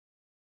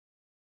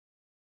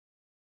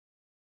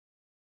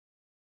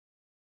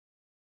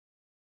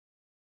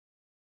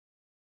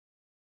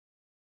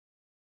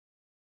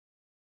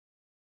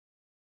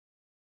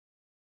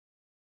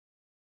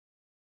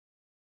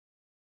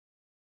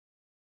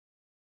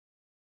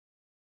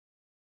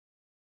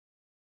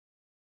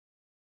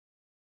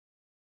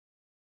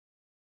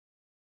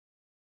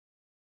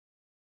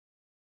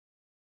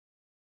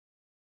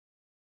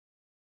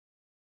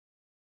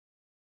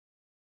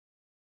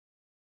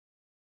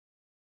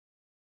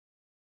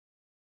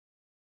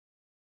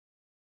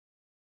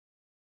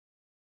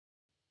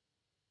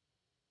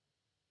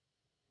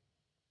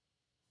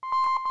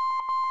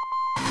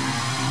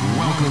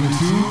Welcome to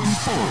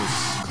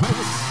Sports,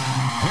 Clicks,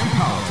 and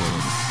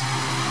Politics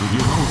with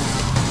your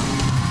hosts,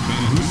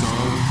 Ben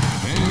Husong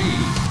and me,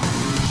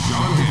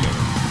 Sean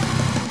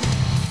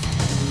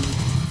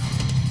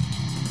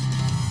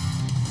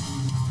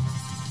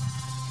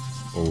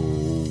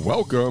Hannon.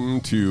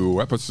 Welcome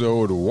to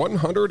episode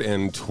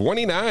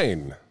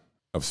 129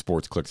 of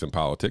Sports, Clicks, and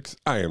Politics.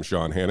 I am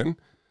Sean Hannon,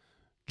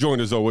 joined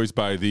as always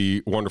by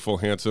the wonderful,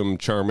 handsome,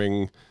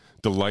 charming,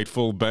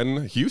 delightful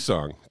Ben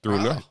Husong. Threw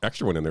an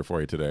extra one in there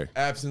for you today.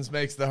 Absence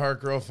makes the heart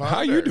grow fonder.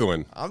 How you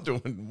doing? I'm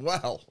doing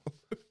well.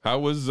 How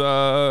was,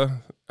 I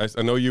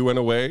know you went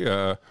away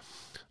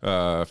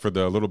for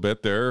the little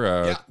bit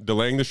there,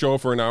 delaying the show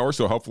for an hour.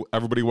 So hopefully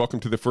everybody welcome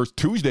to the first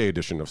Tuesday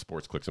edition of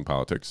Sports, Clicks, and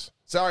Politics.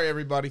 Sorry,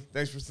 everybody.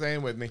 Thanks for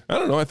staying with me. I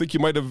don't know. I think you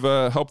might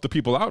have helped the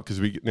people out because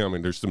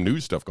there's some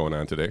news stuff going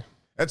on today.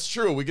 That's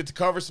true. We get to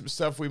cover some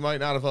stuff we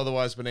might not have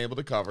otherwise been able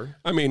to cover.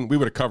 I mean, we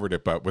would have covered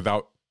it, but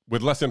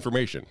with less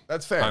information.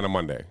 That's fair. On a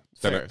Monday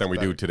than we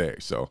do today.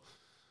 So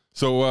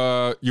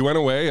you went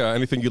away.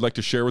 Anything you'd like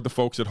to share with the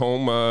folks at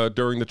home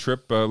during the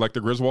trip, like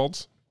the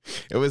Griswolds?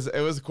 It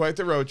was quite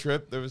the road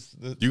trip. Do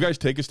you guys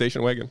take a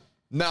station wagon?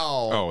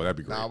 No. Oh, that'd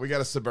be great. No, we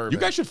got a Suburban. You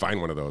guys should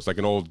find one of those, like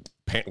an old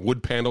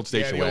wood-paneled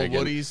station wagon.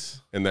 Old Woodies.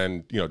 And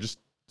then, just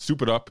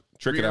soup it up,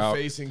 trick it out.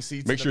 Facing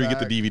seats. Make sure you get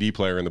the DVD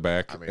player in the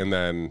back, and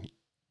then,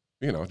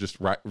 just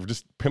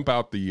pimp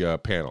out the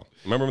panel.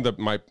 Remember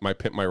my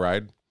Pimp My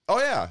Ride? Oh,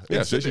 yeah.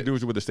 Yeah, so you should do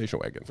it with a station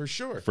wagon. For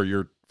sure. For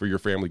your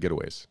family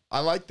getaways. I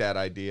like that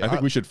idea. I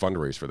think we should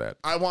fundraise for that.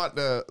 I want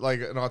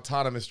an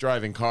autonomous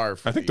driving car.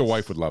 I think the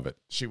wife would love it.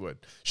 She would.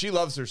 She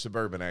loves her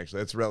Suburban,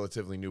 actually. It's a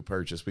relatively new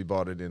purchase. We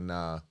bought it in...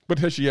 But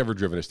has she ever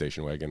driven a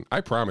station wagon?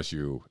 I promise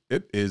you,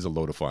 it is a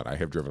load of fun. I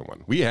have driven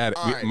one.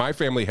 My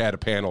family had a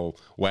panel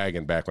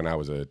wagon back when I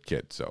was a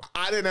kid, so...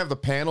 I didn't have the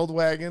paneled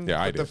wagon.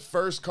 Yeah, I did. The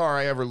first car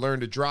I ever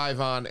learned to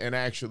drive on and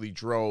actually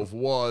drove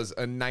was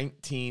a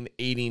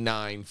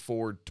 1989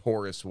 Ford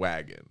Taurus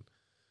wagon.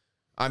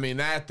 I mean,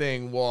 that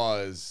thing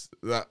was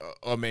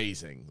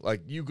amazing.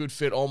 Like, you could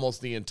fit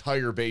almost the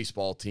entire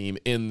baseball team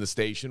in the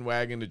station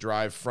wagon to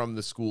drive from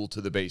the school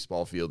to the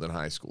baseball field in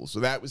high school. So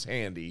that was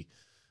handy.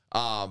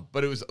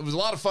 But it was a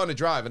lot of fun to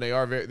drive, and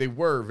they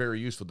were very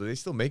useful. Do they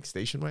still make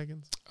station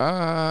wagons?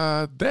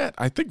 I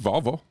think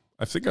Volvo.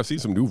 I think I've seen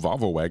some new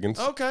Volvo wagons.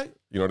 Okay.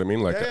 You know what I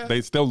mean? Like They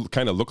still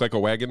kind of look like a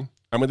wagon.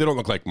 I mean, they don't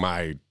look like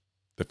the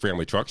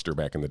family truckster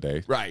back in the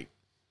day. Right.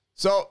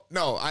 So,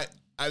 no,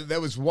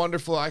 that was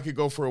wonderful. I could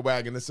go for a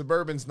wagon. The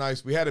Suburban's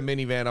nice. We had a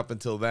minivan up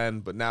until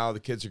then, but now the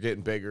kids are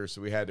getting bigger, so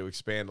we had to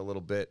expand a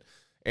little bit.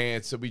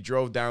 And so we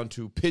drove down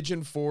to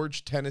Pigeon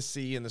Forge,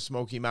 Tennessee, in the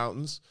Smoky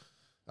Mountains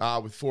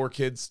with 4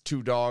 kids,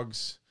 2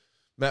 dogs.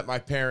 Met my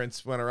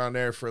parents, went around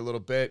there for a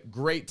little bit.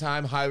 Great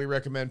time. Highly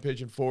recommend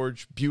Pigeon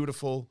Forge.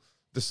 Beautiful.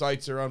 The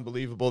sights are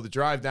unbelievable. The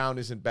drive down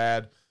isn't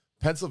bad.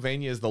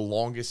 Pennsylvania is the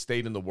longest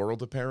state in the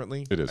world,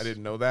 apparently. It is. I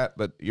didn't know that,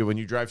 but when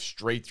you drive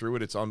straight through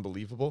it, it's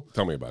unbelievable.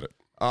 Tell me about it.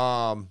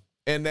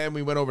 And then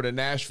we went over to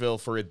Nashville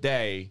for a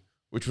day,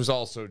 which was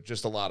also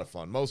just a lot of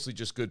fun. Mostly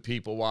just good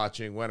people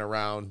watching, went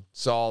around,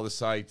 saw all the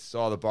sights,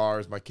 saw the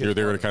bars. My kids. You're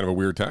there at a kind of a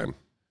weird time.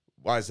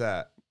 Why is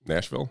that?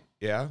 Nashville?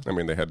 Yeah. I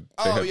mean, they had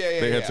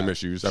some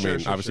issues. Sure,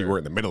 obviously we're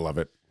in the middle of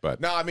it,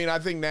 but no, I mean, I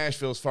think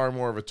Nashville's far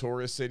more of a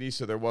tourist city,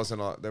 so there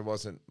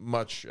wasn't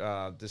much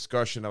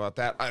discussion about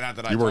that. Not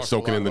that you weren't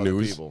soaking in the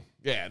news. People.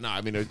 Yeah, no,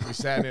 I mean, we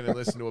sat in and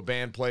listened to a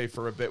band play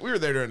for a bit. We were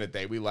there during the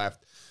day. We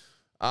left.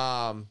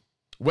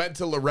 Went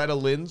to Loretta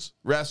Lynn's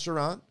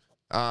restaurant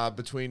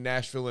between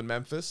Nashville and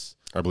Memphis.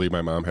 I believe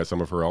my mom has some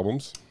of her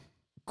albums.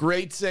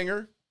 Great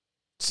singer.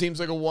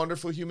 Seems like a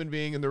wonderful human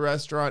being, and the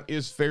restaurant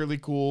is fairly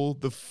cool.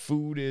 The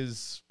food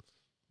is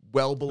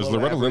well below Is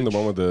Loretta Lynn the average.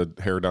 one with the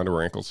hair down to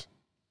her ankles?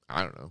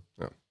 I don't know.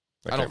 No,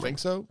 I don't think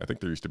so. I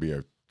think there used to be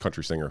a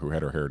country singer who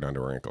had her hair down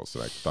to her ankles,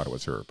 so I thought it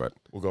was her, but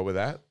We'll go with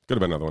that. could have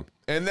been another one.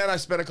 And then I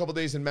spent a couple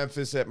days in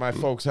Memphis at my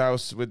folks'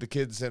 house with the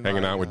kids and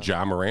Hanging out with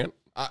Ja Morant?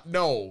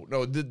 No.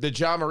 The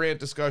Ja Morant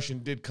discussion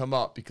did come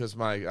up because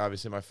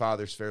obviously my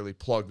father's fairly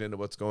plugged into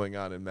what's going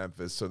on in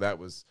Memphis, so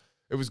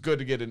it was good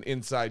to get an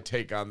inside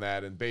take on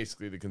that. And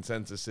basically the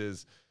consensus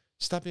is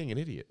stop being an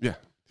idiot. Yeah,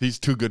 he's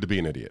too good to be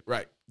an idiot.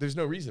 Right. There's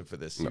no reason for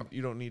this. No.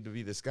 You don't need to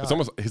be this guy.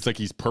 It's like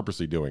he's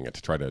purposely doing it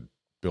to try to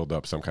build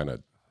up some kind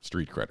of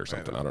street cred or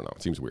something. I don't know.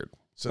 It seems weird.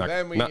 So not,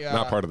 then we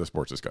not part of the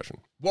sports discussion.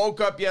 Woke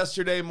up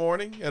yesterday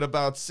morning at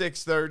about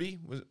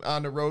 6:30, was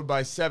on the road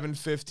by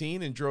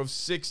 7:15, and drove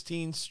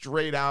 16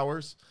 straight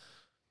hours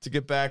to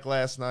get back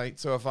last night.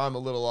 So if I'm a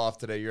little off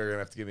today, you're going to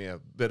have to give me a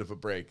bit of a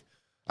break.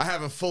 I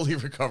haven't fully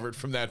recovered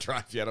from that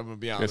drive yet, I'm going to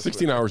be honest. Yeah,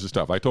 16 hours is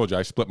tough. I told you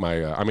I split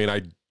my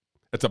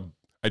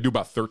I do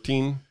about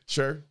 13.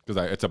 Sure.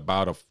 Because it's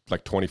about a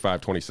 25,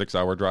 26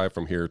 hour drive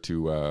from here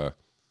to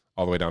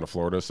all the way down to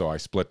Florida. So I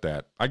split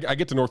that. I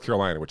get to North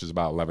Carolina, which is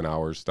about 11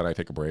 hours. Then I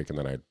take a break, and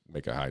then I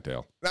make a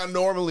hightail. Now,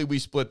 normally we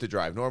split the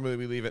drive. Normally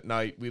we leave at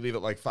night. We leave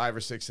at like 5 or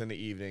 6 in the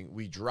evening.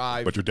 We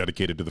drive. But you're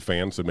dedicated to the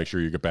fans, so make sure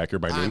you get back here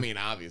by noon. I mean,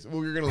 obviously.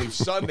 Well, we were going to leave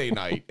Sunday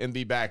night and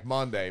be back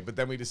Monday, but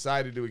then we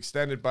decided to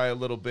extend it by a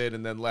little bit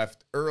and then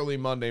left early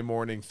Monday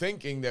morning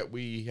thinking that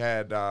we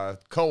had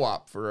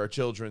co-op for our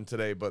children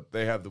today, but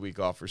they have the week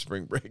off for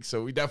spring break,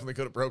 so we definitely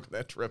could have broken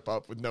that trip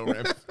up with no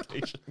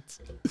ramifications.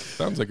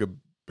 Sounds like a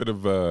bit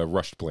of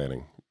rushed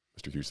planning,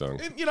 Mr. Husong.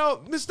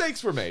 And,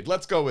 mistakes were made.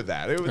 Let's go with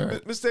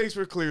that. Mistakes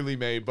were clearly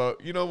made,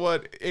 but you know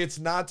what? It's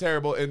not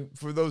terrible. And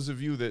for those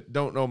of you that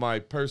don't know my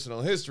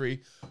personal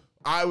history,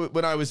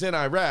 when I was in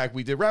Iraq,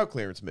 we did route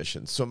clearance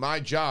missions. So my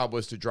job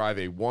was to drive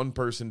a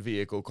one-person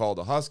vehicle called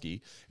a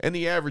Husky, and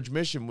the average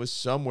mission was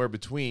somewhere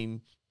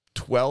between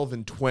 12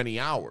 and 20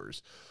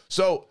 hours.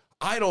 So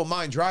I don't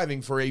mind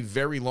driving for a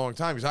very long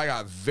time because I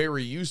got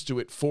very used to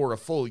it for a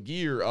full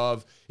year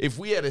of if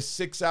we had a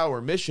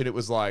 6-hour mission, it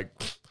was like,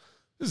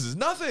 this is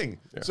nothing.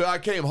 Yeah. So I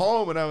came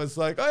home and I was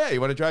like, oh, yeah, you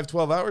want to drive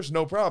 12 hours?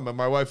 No problem. And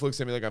my wife looks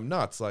at me like I'm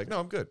nuts. Like, no,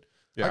 I'm good.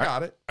 Yeah, I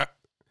got it.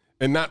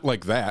 And not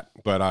like that,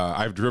 but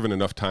I've driven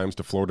enough times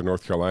to Florida,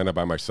 North Carolina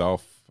by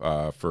myself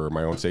for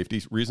my own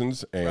safety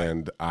reasons.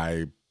 And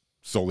I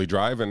solely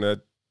drive,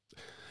 and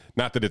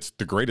not that it's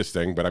the greatest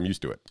thing, but I'm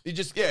used to it.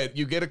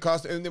 You get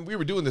accustomed. And then we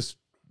were doing this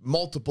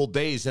multiple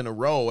days in a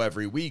row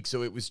every week.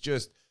 So it was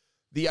just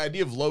the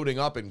idea of loading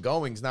up and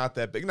going is not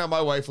that big. Now, my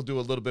wife will do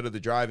a little bit of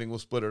the driving. We'll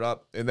split it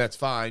up, and that's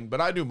fine.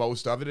 But I do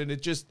most of it, and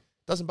it just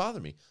doesn't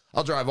bother me.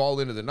 I'll drive all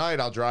into the night.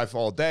 I'll drive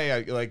all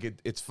day.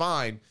 It's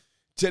fine.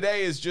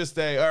 Today is just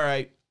all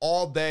right,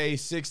 all day,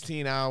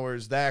 16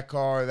 hours, that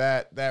car,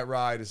 that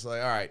ride. It's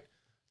like, all right,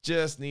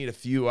 just need a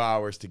few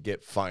hours to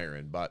get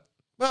firing. But,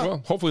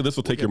 well hopefully this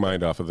will take your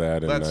mind off of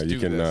that, and you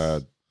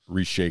can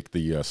reshake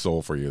the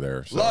soul for you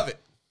there. So. Love it.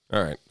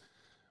 All right.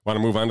 Want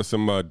to move on to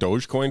some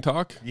Dogecoin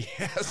talk?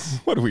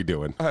 Yes. What are we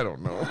doing? I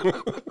don't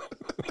know.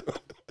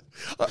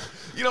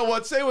 You know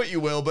what? Say what you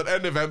will, but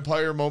End of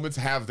Empire moments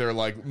have their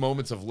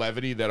moments of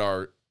levity that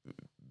are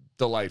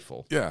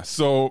delightful. Yeah.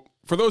 So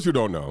for those who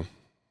don't know,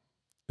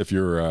 if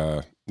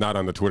you're not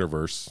on the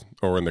Twitterverse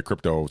or in the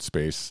crypto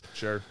space,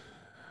 sure.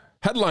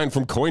 Headline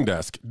from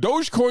CoinDesk: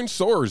 Dogecoin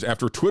soars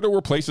after Twitter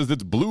replaces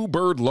its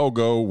Bluebird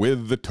logo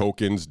with the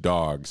token's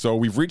dog. So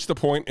we've reached the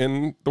point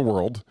in the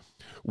world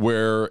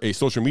where a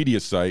social media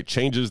site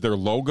changes their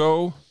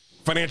logo.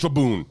 Financial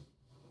boon.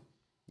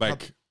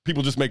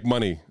 People just make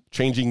money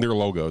changing their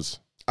logos.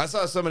 I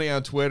saw somebody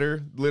on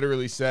Twitter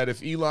literally said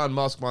if Elon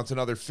Musk wants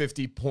another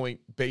 50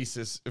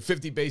 basis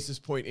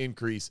point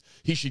increase,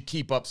 he should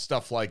keep up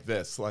stuff like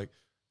this. Like,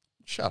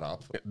 shut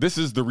up. This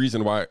is the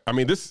reason why. I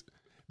mean, this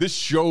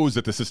shows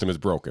that the system is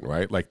broken,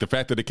 right? Like the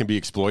fact that it can be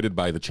exploited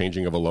by the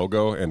changing of a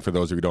logo. And for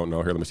those who don't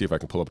know, here, let me see if I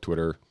can pull up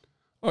Twitter.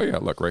 Oh yeah,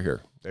 look right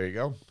here. There you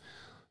go.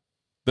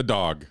 The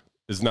dog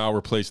is now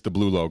replaced the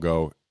blue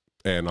logo,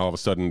 and all of a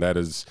sudden that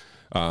is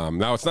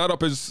now it's not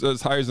up as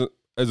high as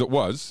it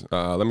was.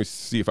 Let me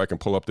see if I can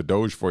pull up the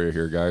Doge for you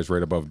here, guys,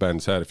 right above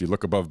Ben's head. If you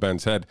look above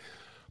Ben's head,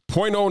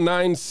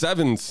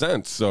 0.097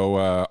 cents. So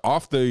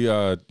off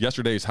the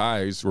yesterday's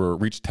highs were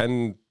reached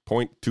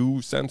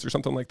 10.2 cents or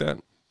something like that.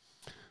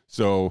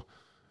 So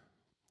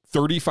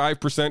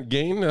 35%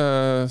 gain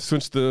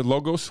since the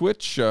logo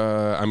switch.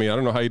 I mean, I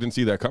don't know how you didn't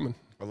see that coming.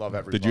 I love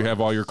every. Did you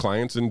have all your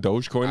clients in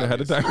Dogecoin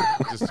ahead of time?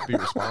 Just to be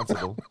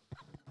responsible.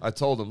 I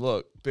told them,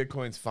 look,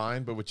 Bitcoin's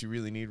fine, but what you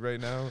really need right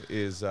now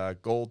is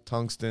gold,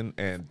 tungsten,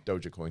 and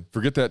Dogecoin.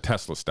 Forget that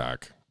Tesla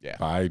stock. Yeah.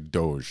 Buy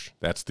Doge.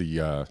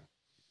 It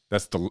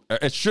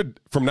should,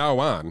 from now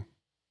on,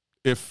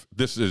 if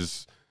this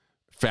is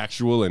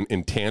factual and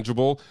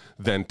intangible,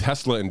 then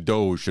Tesla and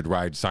Doge should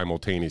ride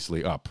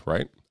simultaneously up,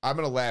 right? I'm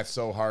going to laugh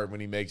so hard when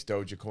he makes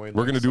Dogecoin.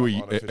 We're going to do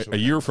a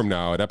year from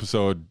now at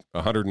episode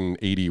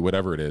 180,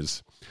 whatever it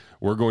is.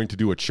 We're going to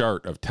do a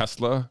chart of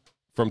Tesla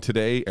from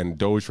today and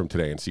Doge from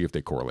today and see if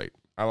they correlate.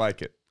 I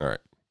like it. All right.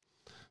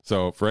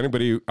 So for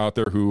anybody out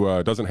there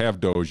who doesn't have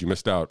Doge, you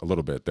missed out a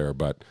little bit there.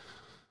 But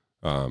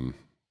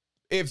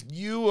if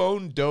you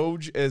own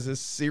Doge as a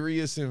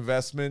serious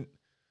investment,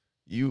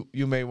 you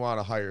may want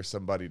to hire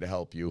somebody to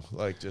help you.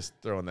 Like, just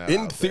throwing that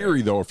in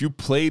theory, though, if you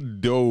played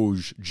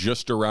Doge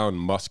just around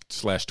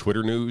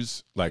Musk/Twitter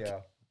news,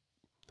 I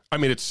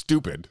mean, it's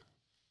stupid.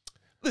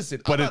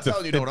 Listen, I'm not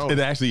telling you don't own it.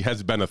 It actually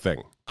has been a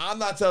thing. I'm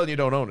not telling you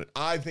don't own it.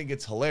 I think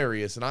it's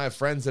hilarious, and I have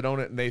friends that own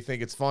it, and they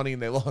think it's funny,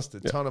 and they lost a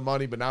ton of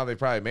money, but now they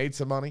probably made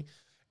some money.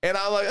 And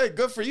I'm like, hey,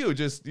 good for you,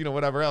 just,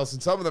 whatever else.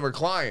 And some of them are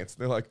clients.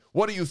 They're like,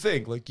 what do you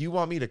think? Like, you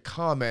want me to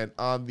comment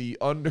on the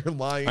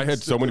underlying... I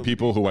had so many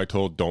people who I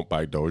told don't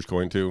buy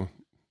Dogecoin to.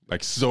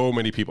 Like, so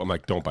many people. I'm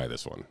like, don't buy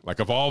this one. Like,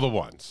 of all the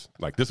ones.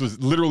 Like, this was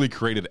literally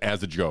created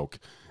as a joke.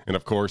 And,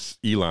 of course,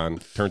 Elon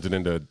turns it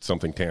into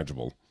something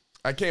tangible.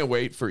 I can't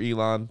wait for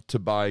Elon to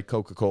buy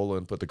Coca-Cola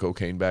and put the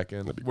cocaine back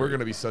in. We're going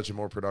to be such a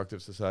more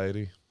productive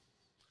society.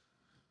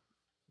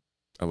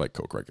 I like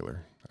Coke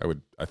regular.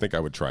 I think I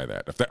would try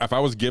that. If I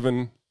was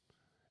given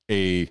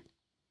if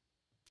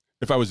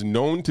I was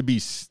known to be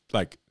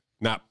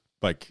not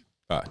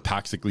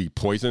toxically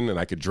poisoned and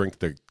I could drink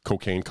the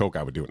cocaine Coke,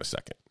 I would do it in a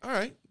second. All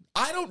right.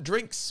 I don't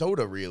drink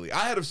soda, really. I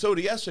had a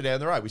soda yesterday on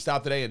the ride. We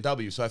stopped at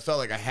A&W, so I felt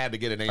like I had to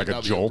get an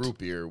A&W root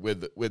beer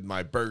with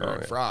my burger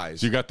and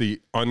fries. So you got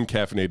the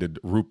uncaffeinated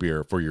root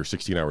beer for your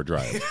 16-hour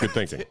drive. Good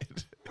thinking.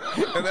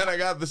 And then I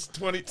got this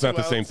 22 It's not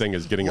the same thing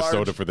as getting a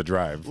soda for the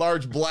drive.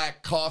 Large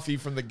black coffee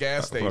from the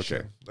gas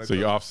station. Okay. So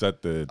you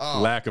offset the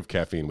lack of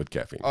caffeine with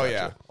caffeine. Oh, gotcha.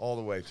 Yeah. All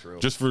the way through.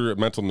 Just for a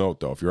mental note,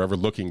 though, if you're ever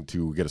looking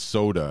to get a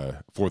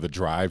soda for the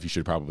drive, you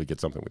should probably get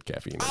something with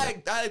caffeine.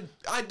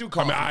 I do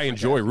coffee. I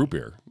enjoy root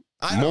beer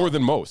more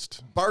than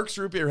most. Barks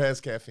root beer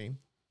has caffeine.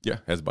 Yeah,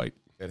 has bite.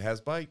 It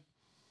has bite.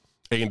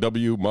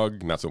 A&W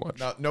mug, not so much.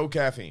 No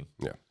caffeine.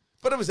 Yeah.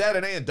 But it was at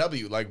an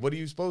A&W. Like, what are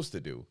you supposed to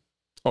do?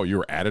 Oh, you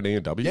were at an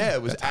A&W? Yeah,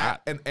 it was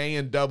at an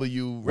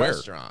A&W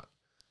restaurant.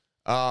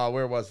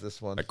 Where was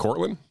this one? At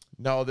Cortland?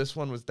 No, this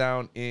one was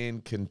down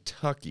in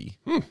Kentucky.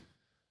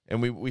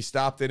 And we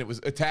stopped in. It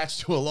was attached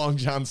to a Long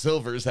John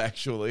Silver's,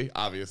 actually,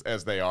 obvious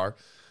as they are.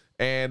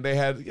 And they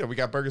had, we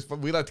got burgers.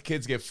 We let the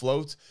kids get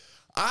floats.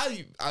 All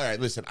right,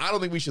 listen, I don't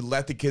think we should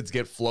let the kids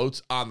get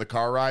floats on the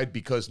car ride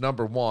because,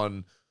 number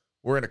one,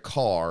 we're in a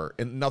car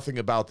and nothing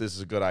about this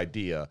is a good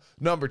idea.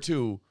 Number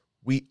two,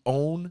 we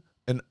own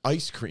an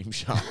ice cream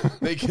shop.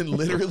 They can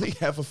literally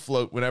have a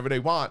float whenever they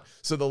want.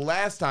 So the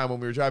last time when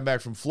we were driving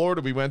back from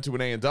Florida, we went to an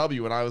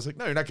A&W and I was like,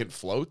 no, you're not getting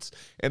floats.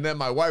 And then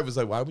my wife was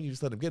like, why wouldn't you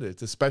just let them get it?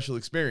 It's a special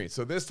experience.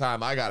 So this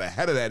time I got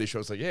ahead of that issue.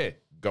 I was like, yeah,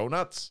 go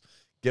nuts.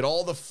 Get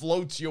all the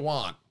floats you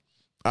want.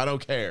 I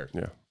don't care.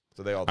 Yeah.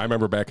 So they all. I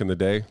remember back in the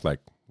day, like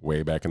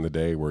way back in the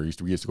day, where we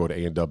used to go to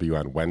A&W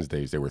on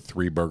Wednesdays. There were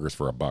 3 burgers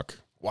for $1.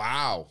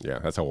 Wow. Yeah,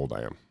 that's how old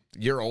I am.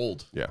 You're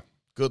old. Yeah.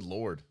 Good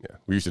Lord. Yeah.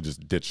 We used to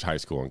just ditch high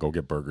school and go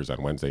get burgers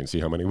on Wednesday and see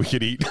how many we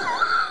could eat.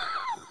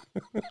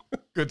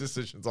 Good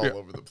decisions all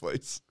over the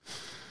place.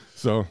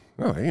 So,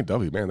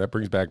 A&W, man, that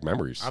brings back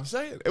memories. I'm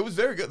saying. It was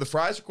very good. The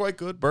fries are quite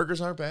good. Burgers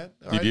aren't bad.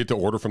 Did you get to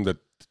order from the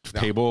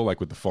table, like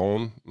with the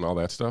phone and all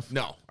that stuff?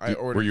 No. I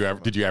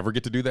ordered. Did you ever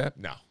get to do that?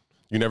 No.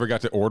 You never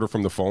got to order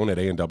from the phone at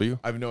A&W?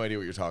 I have no idea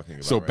what you're talking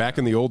about. So back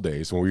in the old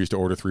days when we used to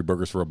order 3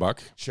 burgers for $1,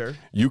 sure,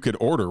 you could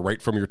order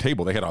right from your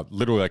table. They had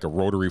literally like a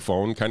rotary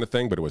phone kind of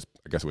thing, but I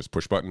guess it was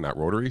push button, not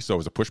rotary. So it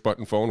was a push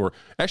button phone where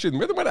actually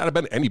there might not have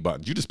been any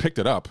buttons. You just picked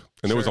it up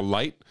and there was a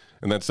light,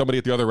 and then somebody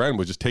at the other end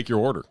would just take your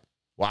order.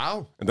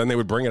 Wow. And then they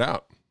would bring it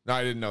out. No,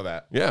 I didn't know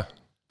that. Yeah.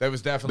 That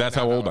was definitely That's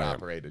how old I am.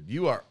 Operated.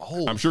 You are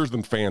old. I'm sure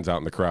some fans out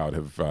in the crowd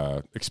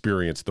have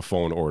experienced the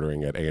phone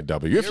ordering at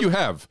A&W. If you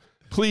have,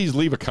 please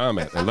leave a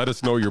comment and let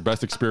us know your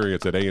best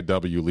experience at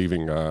A&W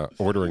leaving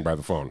ordering by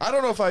the phone. I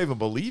don't know if I even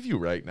believe you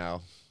right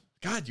now.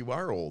 God, you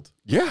are old.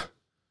 Yeah.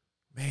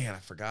 Man, I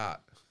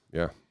forgot.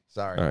 Yeah.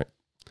 Sorry.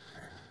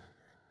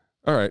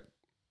 All right.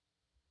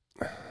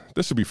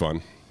 This will be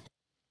fun.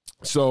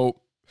 So,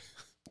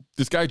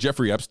 this guy,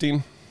 Jeffrey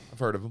Epstein. I've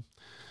heard of him.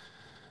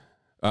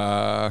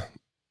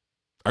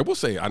 I will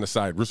say on the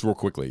side, just real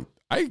quickly,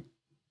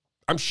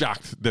 I'm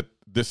shocked that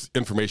this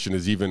information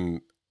is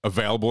even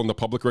available in the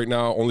public right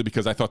now, only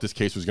because I thought this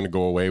case was going to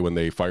go away when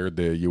they fired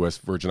the U.S.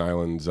 Virgin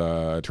Islands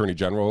Attorney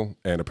General,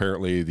 and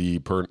apparently the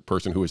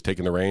person who has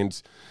taken the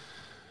reins,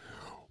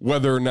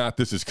 whether or not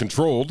this is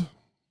controlled,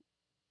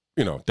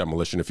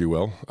 demolition, if you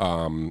will,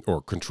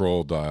 or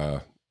controlled,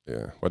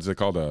 what is it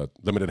called, a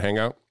limited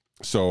hangout.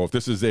 So if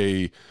this is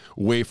a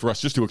way for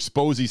us just to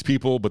expose these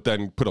people, but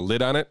then put a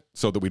lid on it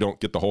so that we don't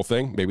get the whole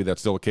thing, maybe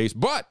that's still the case.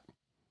 But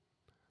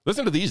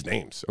listen to these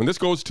names. And this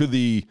goes to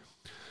the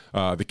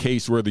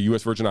case where the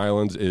U.S. Virgin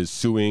Islands is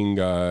suing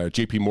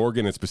J.P.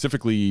 Morgan, and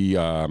specifically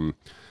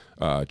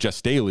Jess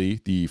Staley,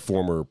 the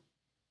former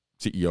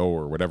CEO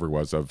or whatever it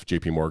was of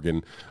J.P.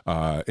 Morgan,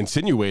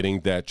 insinuating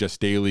that Jess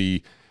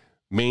Staley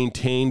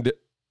maintained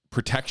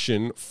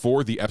protection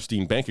for the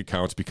Epstein bank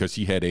accounts because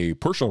he had a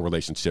personal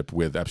relationship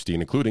with Epstein,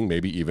 including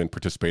maybe even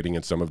participating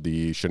in some of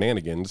the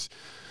shenanigans,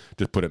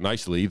 to put it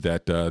nicely,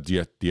 that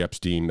the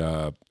Epstein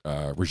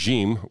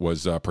regime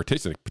was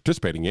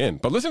participating in.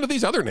 But listen to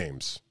these other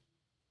names.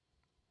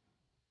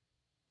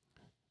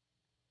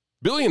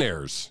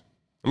 Billionaires.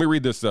 Let me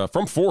read this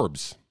from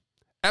Forbes.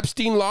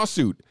 Epstein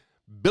lawsuit.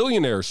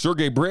 Billionaire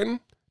Sergey Brin,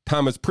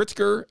 Thomas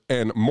Pritzker,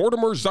 and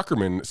Mortimer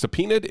Zuckerman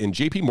subpoenaed in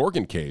J.P.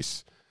 Morgan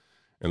case.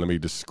 And let me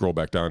just scroll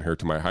back down here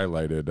to my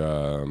highlighted.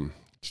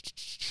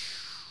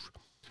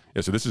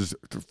 So this is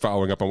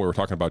following up on what we were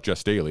talking about, Jess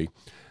Staley.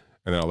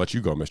 And then I'll let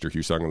you go, Mr.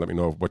 Husung, and let me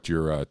know what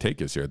your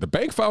take is here. The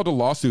bank filed a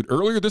lawsuit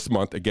earlier this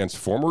month against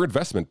former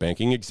investment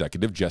banking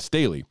executive Jess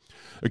Staley,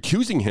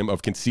 accusing him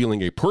of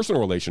concealing a personal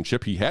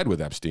relationship he had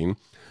with Epstein,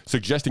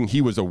 suggesting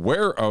he was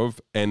aware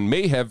of and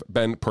may have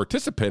been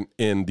participant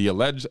in the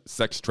alleged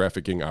sex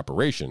trafficking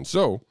operation.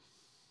 So,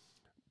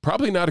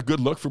 probably not a good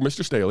look for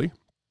Mr. Staley.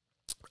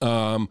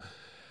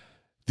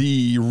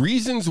 The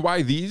reasons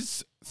why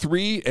these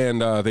 3,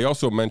 and they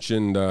also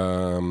mentioned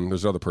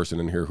there's another person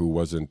in here who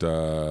wasn't.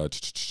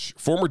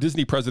 Former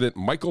Disney president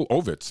Michael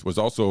Ovitz was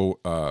also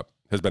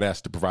has been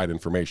asked to provide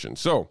information.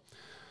 So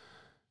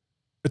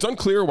it's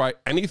unclear why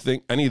any of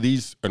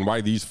these and why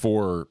these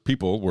 4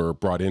 people were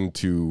brought in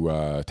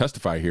to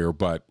testify here,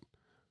 but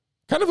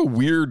kind of a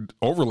weird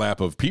overlap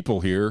of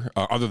people here,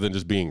 other than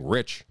just being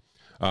rich.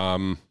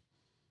 We're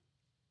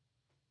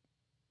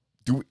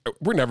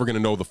never going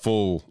to know the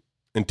full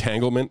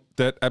entanglement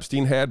that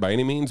Epstein had by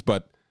any means,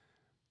 but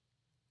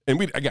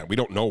we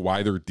don't know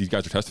why these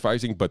guys are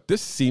testifying, but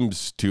this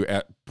seems to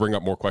bring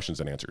up more questions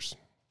than answers.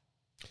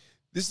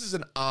 This is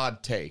an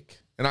odd take,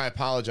 and I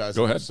apologize.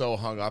 Go ahead. I'm so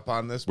hung up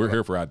on this. We're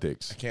here for odd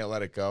takes. I can't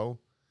let it go.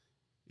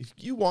 If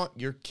you want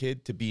your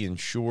kid to be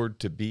insured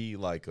to be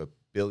like a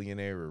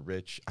billionaire or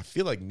rich, I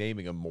feel like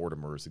naming a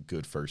Mortimer is a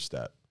good first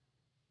step.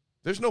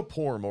 There's no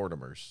poor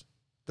Mortimers.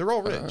 They're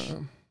all rich.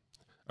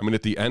 I mean,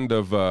 at the end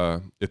of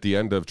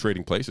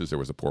Trading Places, there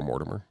was a poor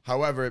Mortimer.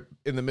 However,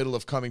 in the middle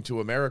of Coming to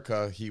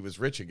America, he was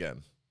rich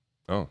again.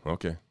 Oh,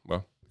 okay.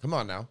 Well, come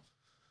on now.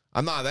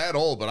 I'm not that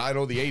old, but I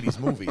know the 80s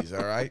movies,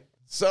 all right?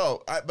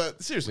 So,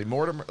 but seriously,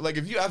 Mortimer, like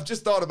I've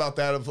just thought about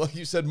that of like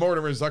you said,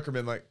 Mortimer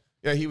Zuckerman, like,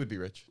 yeah, he would be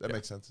rich. That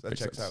makes sense. That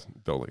checks out.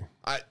 Totally.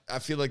 I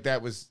feel like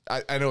that was,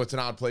 I know it's an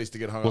odd place to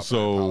get hung up.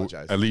 So I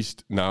apologize. At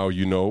least now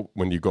you know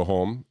when you go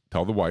home,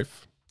 tell the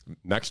wife.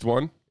 Next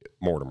one,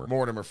 Mortimer.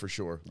 Mortimer for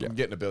sure. Yeah. I'm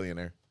getting a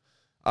billionaire.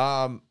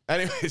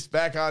 Anyways,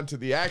 back on to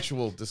the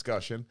actual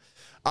discussion.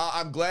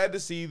 I'm glad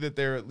to see that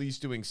they're at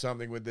least doing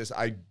something with this.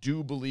 I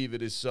do believe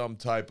it is some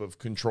type of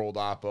controlled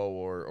oppo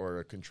or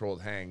a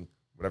controlled hang,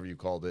 whatever you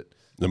called it.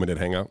 Limited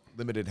hangout.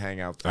 Limited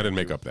hangout. I didn't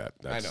make up that.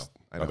 I know.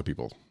 Other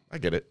people. I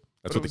get it.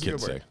 That's what the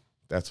kids say.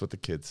 That's what the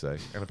kids say.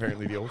 And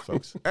apparently the old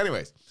folks.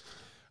 Anyways,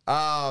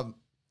 I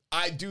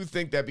do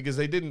think that because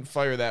they didn't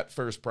fire that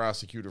first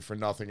prosecutor for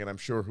nothing, and I'm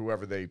sure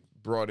whoever they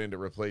brought in to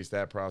replace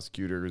that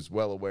prosecutor is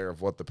well aware of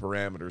what the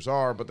parameters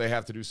are, but they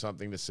have to do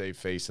something to save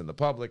face in the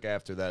public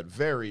after that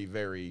very,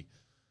 very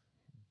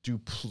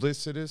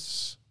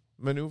duplicitous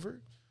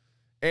maneuver.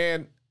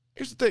 And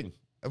here's the thing.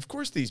 Of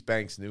course, these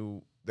banks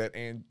knew that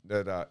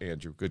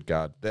Andrew, good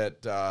God,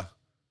 that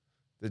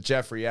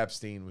Jeffrey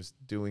Epstein was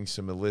doing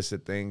some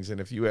illicit things,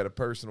 and if you had a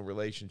personal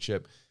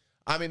relationship,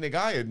 I mean, the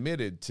guy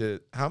admitted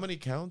to how many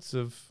counts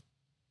of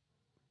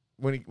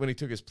when he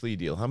took his plea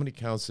deal, how many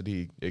counts did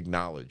he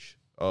acknowledge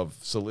of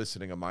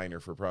soliciting a minor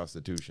for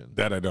prostitution?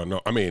 That I don't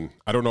know. I mean,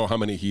 I don't know how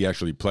many he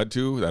actually pled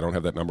to. I don't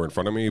have that number in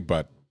front of me,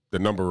 but the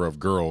number of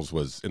girls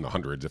was in the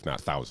hundreds, if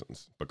not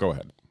thousands. But go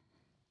ahead.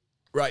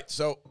 Right.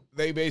 So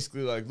they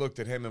basically like looked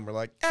at him and were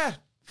like,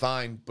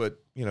 fine, but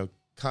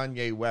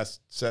Kanye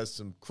West says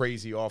some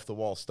crazy off the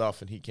wall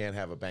stuff and he can't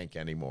have a bank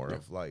anymore. Yeah.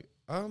 Of like,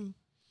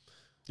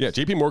 yeah,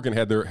 JP Morgan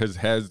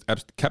has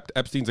kept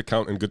Epstein's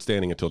account in good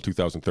standing until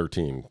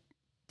 2013,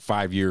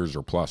 5 years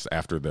or plus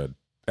after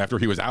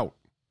he was out.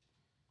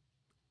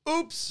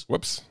 Oops.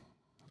 Whoops.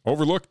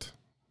 Overlooked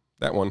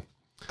that one.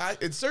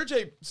 It's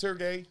Sergey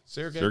Brin.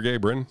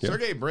 Yeah.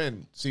 Sergey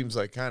Brin seems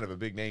like kind of a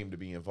big name to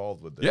be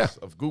involved with this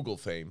of Google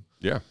fame.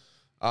 Yeah.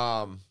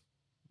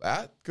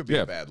 That could be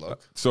a bad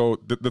look. So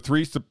the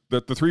three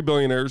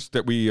billionaires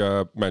that we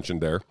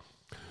mentioned there,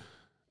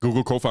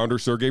 Google co-founder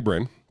Sergey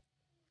Brin,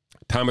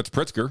 Thomas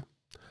Pritzker,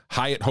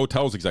 Hyatt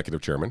Hotels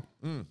executive chairman,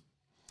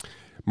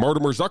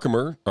 Mortimer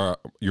Zuckerman,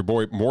 your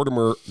boy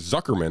Mortimer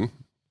Zuckerman,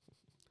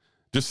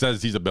 just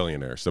says he's a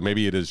billionaire. So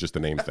maybe it is just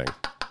a name thing.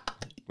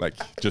 Like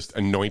just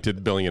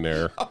anointed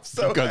billionaire. I'm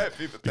so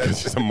happy with that.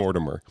 Because he's a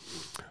Mortimer.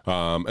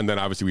 And then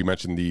obviously we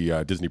mentioned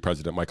the Disney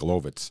president, Michael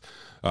Ovitz,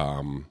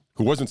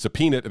 who wasn't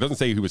subpoenaed. It doesn't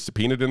say he was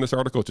subpoenaed in this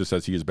article. It just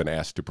says he has been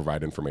asked to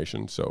provide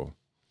information. So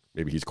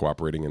maybe he's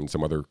cooperating in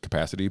some other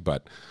capacity.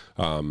 But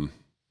I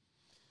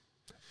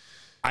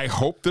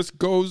hope this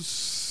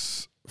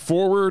goes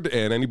forward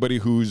and anybody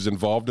who's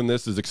involved in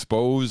this is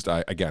exposed.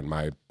 I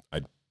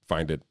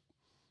find it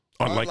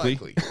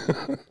unlikely.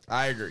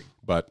 I agree.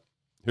 But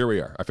here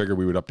we are. I figured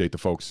we would update the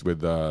folks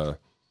with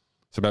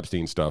some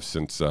Epstein stuff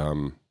since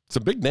some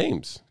big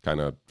names kind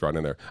of drawn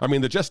in there. I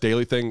mean, the Jess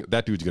Daly thing,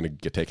 that dude's going to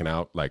get taken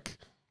out, like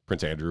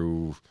Prince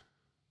Andrew,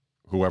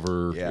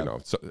 whoever,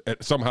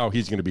 somehow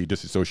he's going to be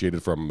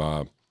disassociated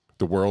from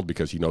the world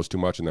because he knows too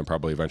much and then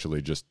probably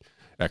eventually just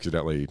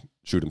accidentally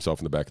shoot himself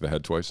in the back of the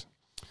head twice.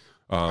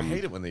 I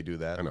hate it when they do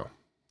that. I know,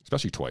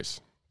 especially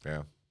twice.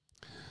 Yeah.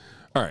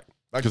 All right.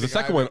 Because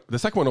the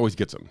second one always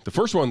gets them. The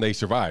first one, they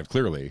survived,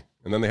 clearly.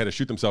 And then they had to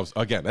shoot themselves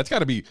again. That's got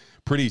to be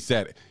pretty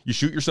sad. You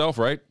shoot yourself,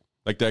 right?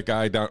 Like that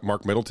guy,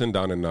 Mark Middleton,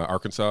 down in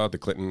Arkansas, on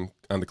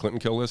the Clinton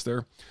kill list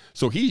there.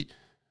 So he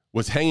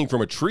was hanging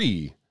from a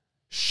tree,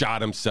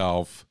 shot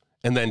himself,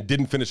 and then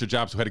didn't finish the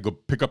job, so had to go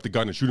pick up the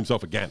gun and shoot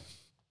himself again.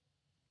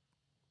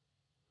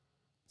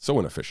 So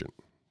inefficient.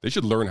 They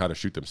should learn how to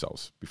shoot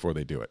themselves before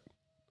they do it.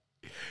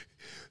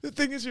 The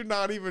thing is, you're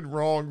not even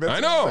wrong. That's I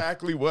know.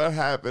 exactly what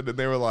happened. And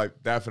they were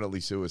like, definitely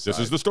suicide. This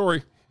is the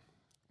story.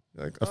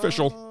 Like,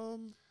 official.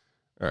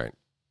 All right.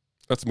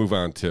 Let's move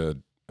on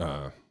to,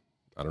 I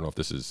don't know if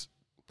this is,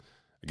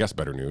 I guess,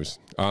 better news.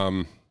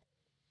 The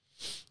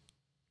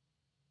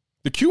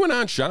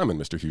QAnon Shaman,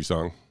 Mr.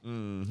 Husong,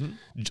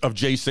 of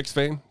J6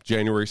 fame,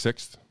 January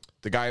 6th.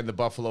 The guy in the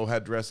buffalo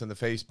headdress and the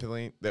face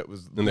paint that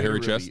was in the hairy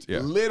chest,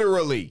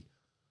 literally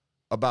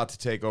about to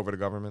take over the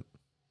government.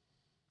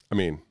 I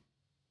mean,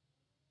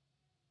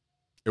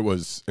 it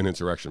was an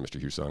insurrection,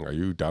 Mr. Husong. Are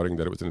you doubting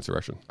that it was an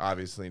insurrection?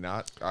 Obviously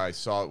not. I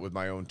saw it with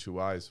my own two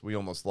eyes. We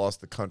almost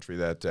lost the country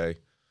that day.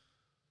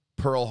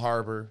 Pearl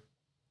Harbor,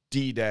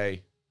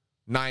 D-Day,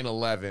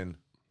 9/11,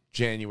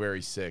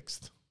 January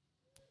 6th.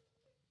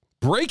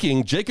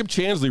 Breaking, Jacob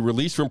Chansley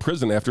released from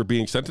prison after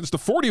being sentenced to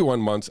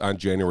 41 months on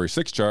January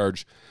 6th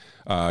charge.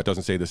 It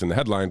doesn't say this in the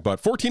headline, but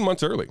 14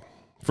 months early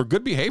for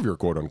good behavior,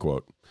 quote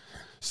unquote.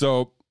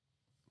 So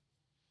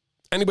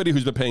anybody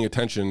who's been paying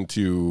attention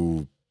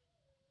to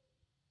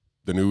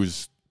the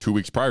news 2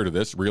 weeks prior to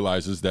this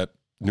realizes that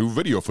new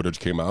video footage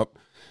came out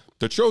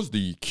that shows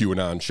the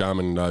QAnon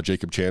shaman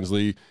Jacob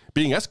Chansley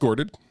being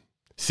escorted,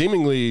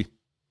 seemingly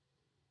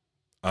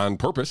on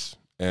purpose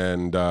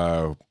and,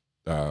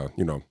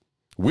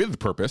 with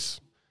purpose,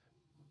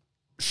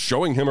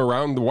 showing him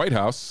around the White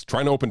House,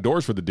 trying to open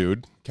doors for the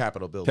dude.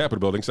 Capitol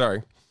building,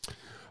 sorry.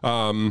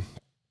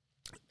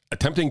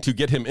 Attempting to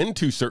get him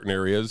into certain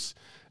areas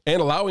and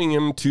allowing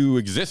him to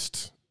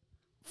exist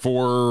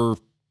for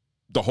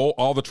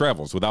all the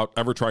travels without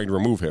ever trying to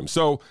remove him.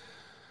 So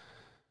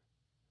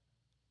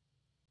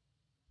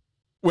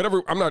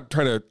whatever, I'm not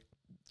trying to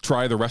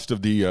try the rest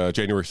of the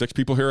January 6th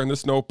people here on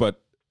this note,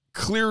 but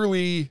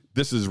clearly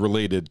this is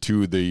related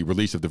to the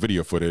release of the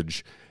video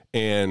footage.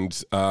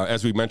 And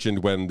as we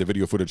mentioned when the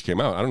video footage came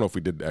out, I don't know if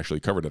we did actually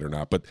cover that or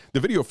not, but the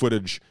video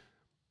footage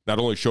not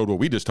only showed what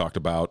we just talked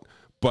about,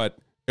 but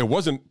it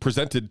wasn't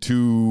presented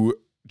to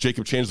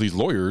Jacob Chansley's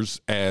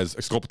lawyers as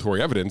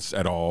exculpatory evidence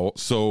at all.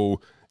 So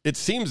it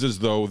seems as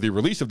though the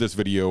release of this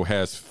video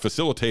has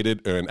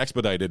facilitated and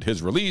expedited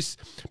his release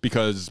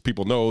because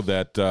people know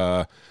that,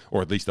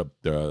 or at least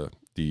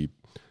the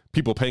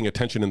people paying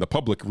attention in the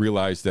public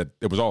realize that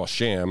it was all a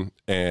sham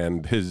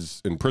and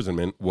his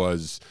imprisonment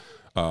was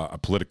a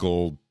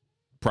political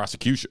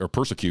prosecution or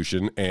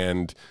persecution,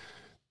 and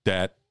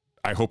that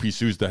I hope he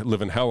sues the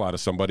living hell out of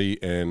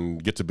somebody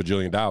and gets $1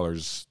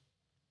 bajillion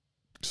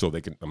so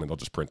they can, they'll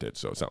just print it.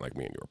 So it's not like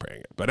me and you are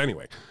paying it. But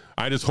anyway,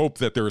 I just hope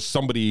that there is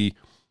somebody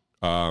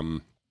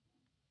who,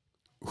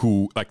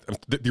 like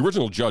the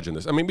original judge in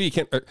this. I mean, you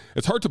can't,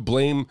 it's hard to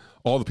blame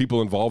all the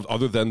people involved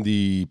other than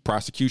the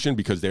prosecution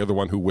because they're the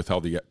one who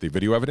withheld the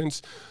video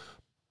evidence.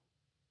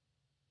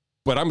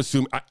 But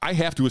I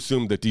have to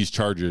assume that these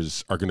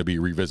charges are going to be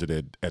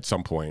revisited at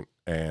some point,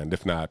 and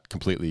if not,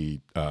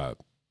 completely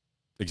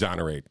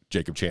exonerate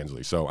Jacob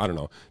Chansley. So I don't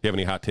know. Do you have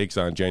any hot takes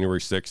on January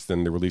 6th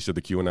and the release of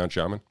the QAnon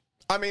shaman?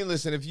 I mean,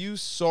 listen, if you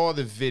saw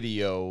the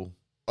video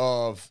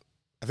of,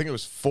 I think it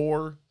was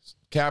 4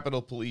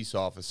 Capitol police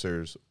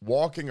officers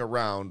walking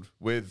around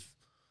with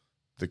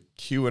the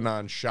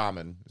QAnon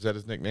shaman. Is that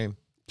his nickname?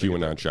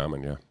 QAnon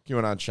shaman, yeah.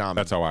 QAnon shaman.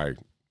 That's how I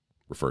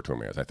refer to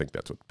him as. I think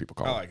that's what people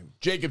call him. I like him.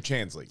 Jacob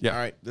Chansley. Yeah. All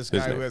right. This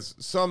guy who has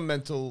some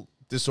mental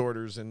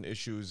disorders and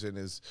issues in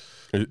his...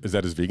 Is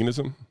that his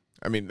veganism?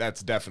 I mean,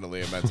 that's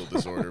definitely a mental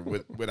disorder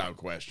without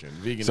question.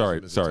 Veganism is sorry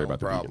its own about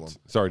problem. the vegans.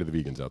 Sorry to the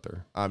vegans out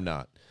there. I'm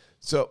not.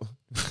 So,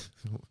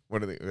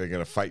 what are they going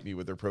to fight me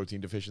with their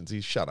protein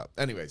deficiencies? Shut up.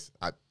 Anyways,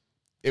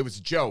 it was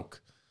a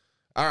joke.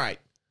 All right.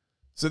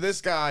 So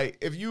this guy,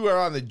 if you are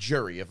on the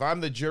jury, if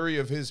I'm the jury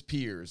of his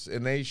peers,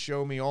 and they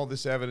show me all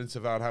this evidence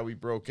about how he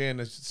broke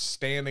in,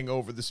 standing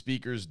over the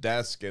speaker's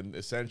desk and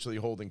essentially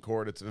holding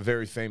court, it's a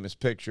very famous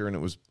picture, and it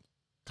was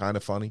kind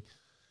of funny.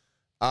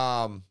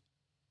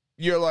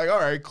 You're like, all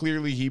right,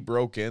 clearly he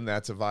broke in.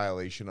 That's a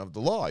violation of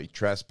the law. He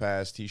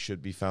trespassed. He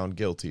should be found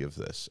guilty of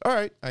this. All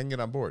right, I can get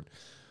on board.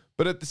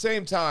 But at the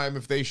same time,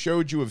 if they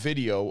showed you a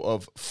video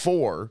of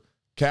 4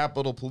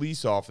 Capitol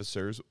police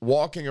officers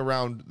walking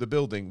around the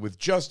building with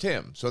just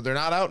him, so they're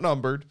not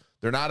outnumbered,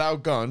 they're not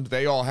outgunned,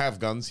 they all have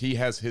guns, he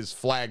has his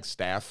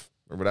flagstaff,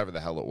 or whatever the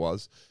hell it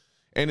was,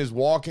 and is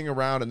walking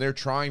around, and they're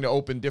trying to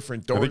open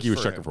different doors. I think he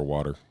was checking him. for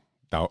water.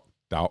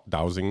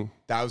 Dowsing?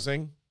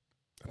 Dowsing?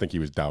 I think he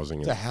was dowsing.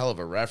 It's a hell of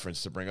a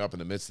reference to bring up in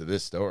the midst of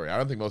this story. I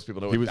don't think most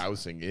people know what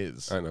dowsing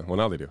is. I know. Well,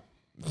 now they do.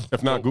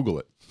 If not, Google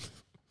it.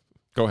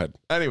 Go ahead.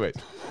 Anyway,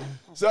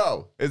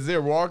 so as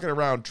they're walking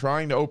around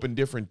trying to open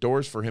different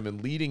doors for him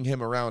and leading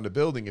him around a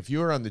building, if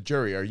you're on the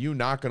jury, are you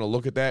not going to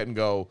look at that and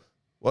go,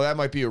 well, that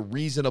might be a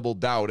reasonable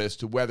doubt as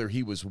to whether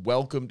he was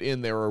welcomed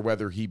in there or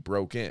whether he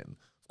broke in?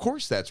 Of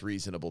course, that's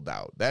reasonable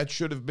doubt. That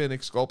should have been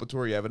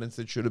exculpatory evidence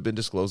that should have been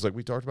disclosed like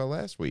we talked about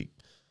last week.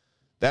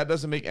 That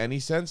doesn't make any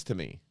sense to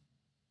me.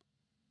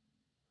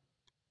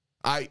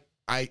 I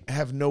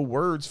have no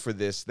words for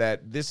this,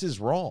 that this is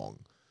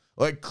wrong.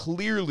 Like,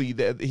 clearly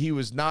that he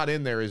was not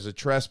in there as a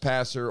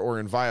trespasser or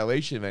in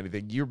violation of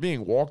anything. You're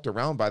being walked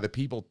around by the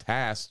people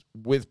tasked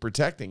with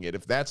protecting it.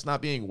 If that's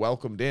not being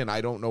welcomed in,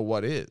 I don't know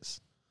what is.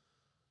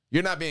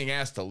 You're not being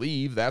asked to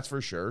leave, that's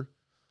for sure.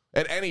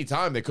 At any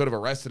time, they could have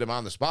arrested him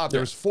on the spot.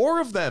 There's 4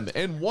 of them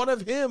and 1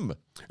 of him.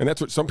 And that's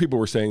what some people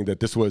were saying,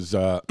 that this was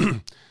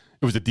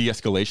it was a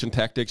de-escalation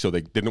tactic, so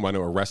they didn't want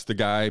to arrest the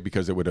guy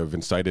because it would have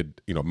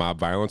incited, mob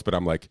violence. But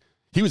I'm like,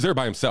 he was there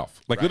by himself.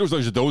 Like, literally,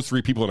 there's those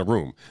 3 people in a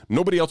room.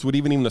 Nobody else would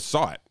even have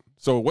saw it.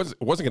 So it wasn't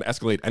going to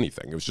escalate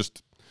anything.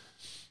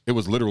 It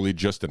was literally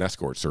just an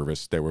escort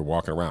service. They were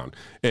walking around.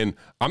 And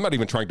I'm not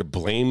even trying to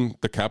blame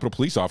the Capitol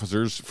police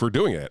officers for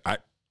doing it.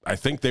 I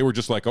think they were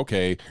just like,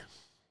 okay,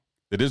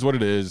 it is what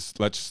it is.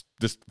 Let's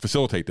just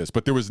facilitate this.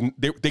 But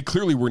they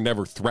clearly were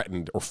never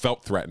threatened or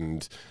felt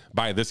threatened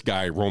by this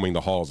guy roaming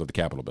the halls of the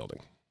Capitol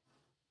building.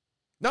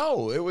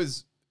 No,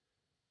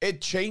 it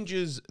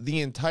changes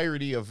the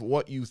entirety of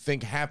what you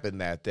think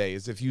happened that day.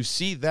 Is if you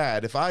see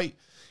that, if I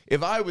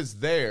was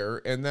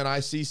there and then I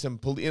see some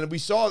police, and we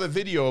saw the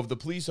video of the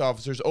police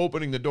officers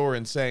opening the door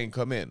and saying,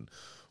 come in.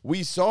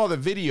 We saw the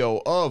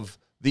video of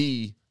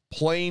the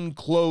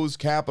plainclothes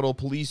Capitol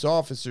police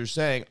officers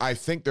saying, I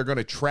think they're going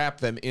to trap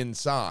them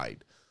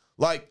inside.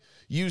 Like,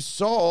 you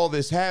saw all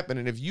this happen,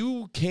 and if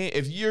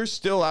you're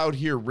still out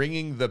here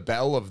ringing the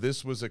bell of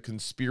this was a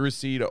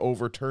conspiracy to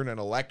overturn an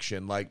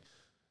election,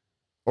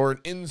 or an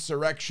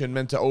insurrection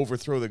meant to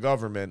overthrow the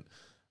government,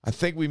 I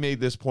think we made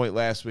this point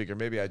last week, or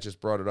maybe I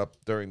just brought it up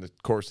during the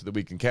course of the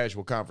week in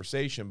casual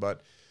conversation,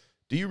 but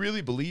do you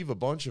really believe a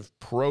bunch of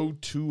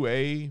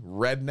pro-2A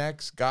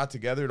rednecks got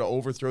together to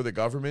overthrow the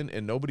government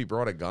and nobody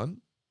brought a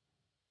gun?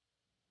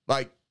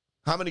 Like,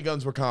 how many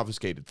guns were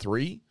confiscated?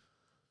 3?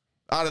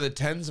 Out of the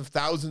tens of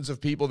thousands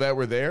of people that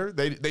were there,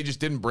 they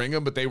just didn't bring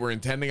them, but they were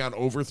intending on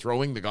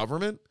overthrowing the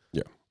government?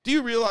 Yeah. Do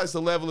you realize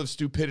the level of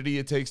stupidity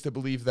it takes to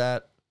believe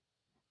that?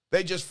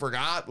 They just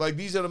forgot. Like,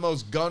 these are the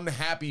most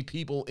gun-happy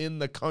people in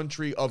the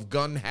country of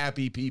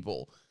gun-happy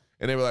people.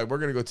 And they were like, we're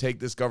going to go take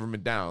this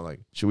government down. Like,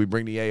 should we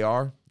bring the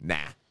AR? Nah.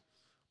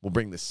 We'll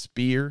bring the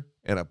spear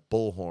and a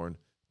bullhorn.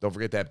 Don't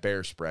forget that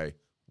bear spray.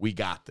 We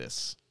got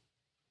this.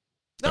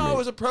 No, it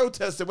was a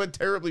protest that went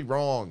terribly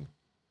wrong.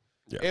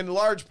 Yeah. In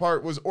large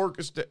part was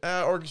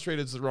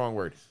orchestrated is the wrong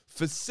word.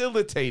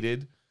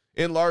 Facilitated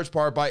in large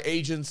part by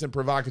agents and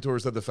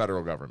provocateurs of the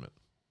federal government.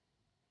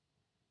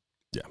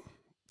 Yeah.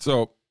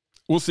 So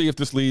we'll see if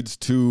this leads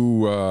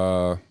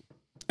to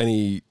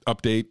any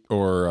update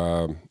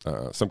or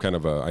some kind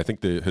of I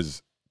think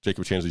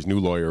Jacob Chansley's new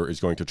lawyer is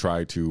going to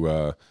try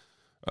to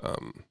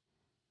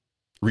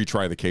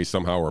retry the case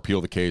somehow or appeal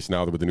the case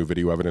now with the new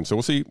video evidence. So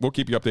we'll see. We'll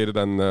keep you updated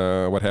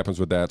on what happens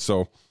with that.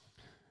 So,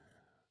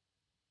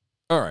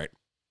 all right.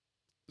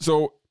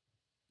 So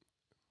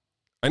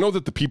I know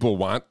that the people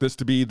want this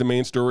to be the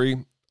main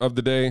story of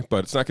the day,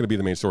 but it's not going to be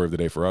the main story of the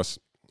day for us.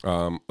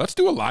 Let's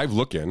do a live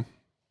look-in.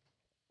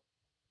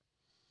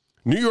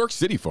 New York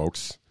City,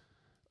 folks.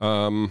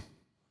 Did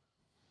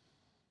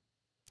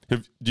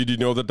you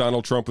know that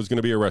Donald Trump was going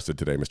to be arrested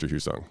today, Mr.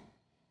 Husung?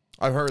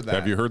 I've heard that.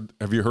 Have you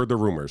heard the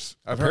rumors?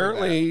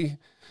 Apparently,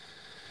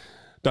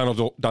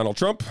 Donald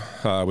Trump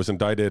was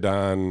indicted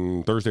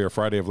on Thursday or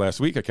Friday of last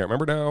week. I can't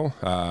remember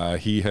now.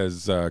 He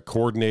has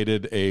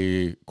coordinated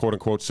a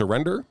quote-unquote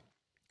surrender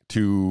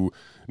to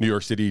New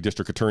York City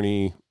District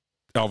Attorney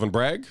Alvin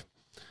Bragg.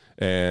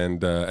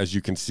 And as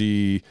you can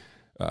see,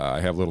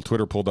 I have a little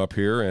Twitter pulled up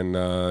here,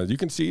 and you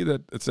can see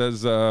that it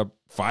says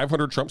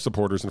 500 Trump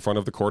supporters in front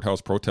of the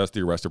courthouse protest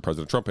the arrest of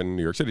President Trump in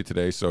New York City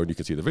today. So you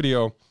can see the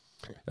video.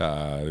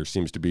 There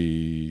seems to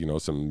be,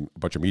 a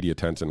bunch of media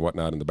tents and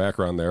whatnot in the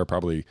background there.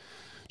 Probably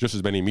just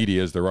as many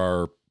media as there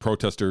are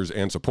protesters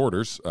and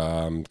supporters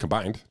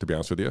combined, to be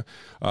honest with you.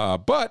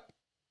 But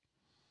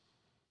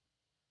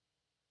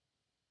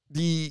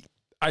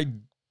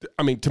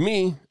to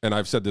me, and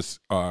I've said this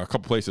a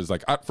couple places,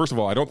 first of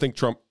all, I don't think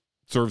Trump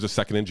serves a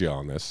second in jail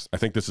on this. I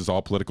think this is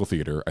all political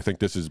theater. I think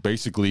this is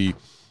basically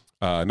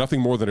nothing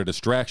more than a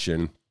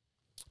distraction.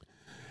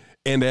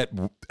 And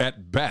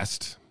at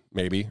best,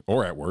 maybe,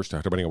 or at worst,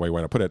 depending on the way you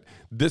want to put it,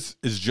 this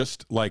is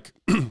just like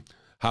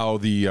how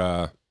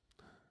the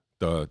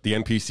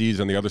NPCs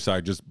on the other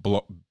side just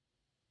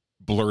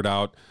blurt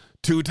out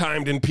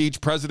two-timed impeached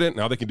president.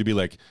 Now they can be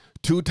like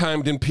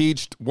two-timed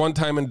impeached,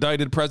 one-time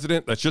indicted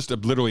president. That's just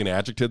literally an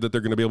adjective that they're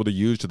going to be able to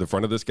use to the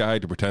front of this guy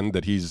to pretend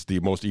that he's the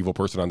most evil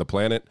person on the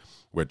planet,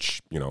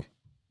 which,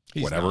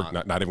 he's whatever.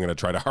 Not even going to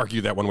try to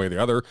argue that one way or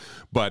the other.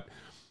 But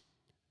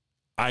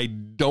I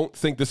don't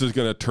think this is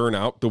going to turn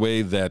out the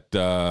way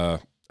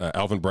that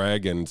Alvin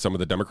Bragg and some of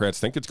the Democrats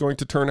think it's going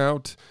to turn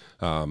out.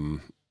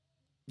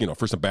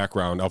 For some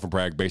background, Alvin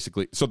Bragg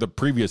basically, so the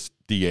previous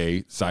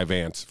DA, Cy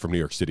Vance from New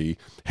York City,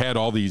 had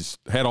all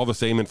the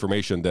same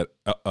information that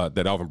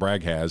Alvin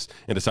Bragg has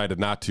and decided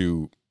not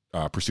to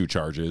pursue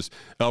charges.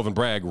 Alvin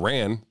Bragg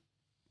ran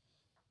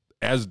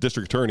as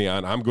district attorney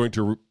on, I'm going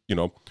to,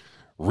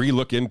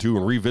 re-look into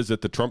and revisit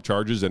the Trump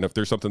charges. And if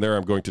there's something there,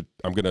 I'm going to,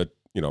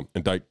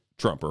 indict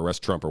Trump or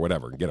arrest Trump or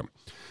whatever and get him.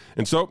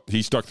 And so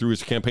he stuck through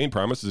his campaign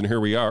promises, and here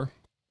we are,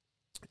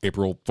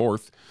 April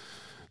 4th,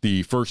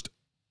 the first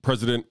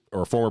president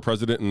or former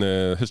president in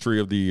the history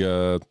of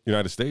the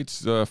United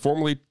States,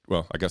 formally,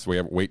 well, I guess we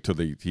have to wait till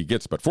he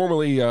gets, but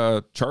formally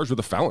charged with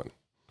a felon.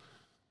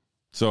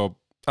 So,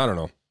 I don't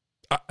know.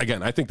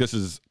 Again, I think this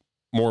is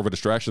more of a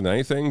distraction than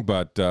anything,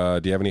 but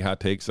do you have any hot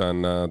takes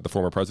on the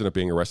former president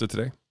being arrested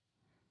today?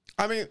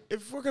 I mean,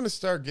 if we're going to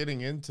start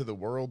getting into the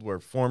world where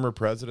former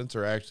presidents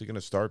are actually going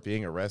to start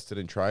being arrested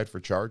and tried for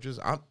charges,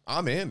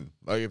 I'm in.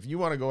 Like, if you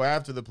want to go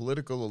after the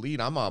political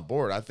elite, I'm on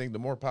board. I think the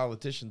more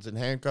politicians in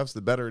handcuffs,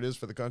 the better it is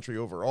for the country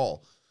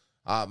overall.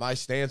 My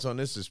stance on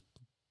this is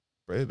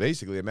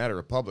basically a matter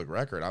of public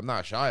record. I'm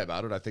not shy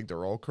about it. I think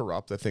they're all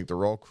corrupt. I think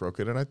they're all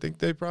crooked, and I think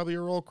they probably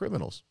are all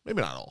criminals.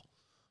 Maybe not all,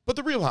 but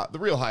the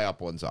real high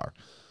up ones are.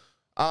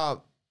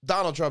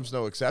 Donald Trump's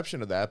no exception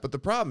to that. But the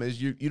problem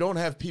is you don't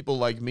have people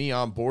like me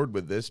on board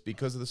with this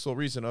because of the sole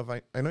reason of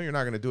I know you're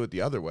not going to do it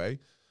the other way.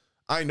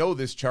 I know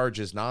this charge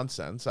is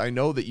nonsense. I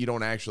know that you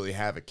don't actually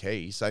have a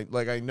case. I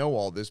know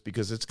all this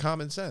because it's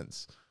common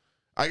sense.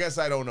 I guess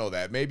I don't know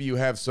that. Maybe you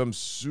have some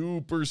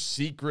super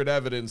secret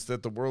evidence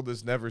that the world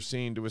has never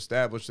seen to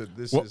establish that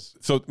this is.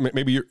 So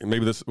maybe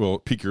this will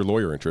pique your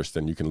lawyer interest,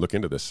 and you can look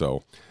into this.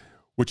 So,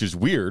 which is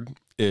weird,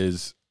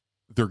 is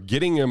they're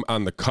getting him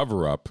on the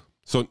cover up.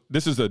 So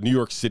this is a New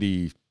York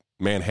City,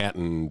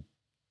 Manhattan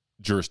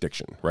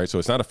jurisdiction, right? So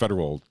it's not a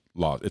federal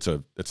law. It's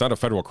not a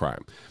federal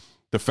crime.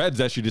 The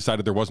feds actually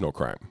decided there was no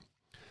crime.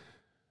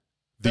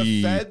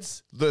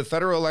 The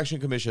Federal Election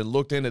Commission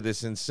looked into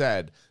this and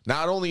said,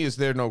 not only is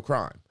there no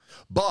crime,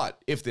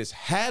 but if this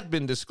had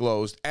been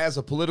disclosed as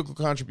a political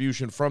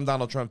contribution from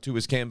Donald Trump to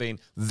his campaign,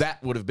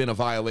 that would have been a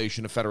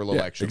violation of federal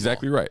election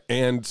exactly law. Right.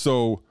 And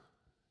so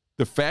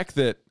the fact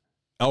that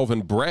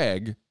Alvin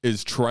Bragg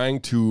is trying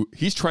to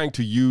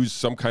use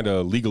some kind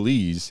of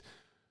legalese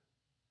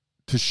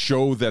to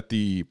show that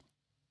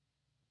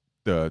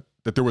that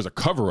there was a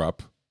cover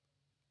up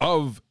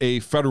of a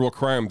federal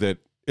crime that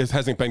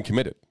hasn't been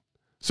committed.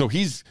 So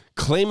he's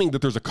claiming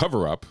that there's a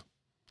cover up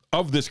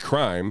of this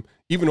crime,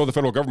 even though the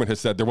federal government has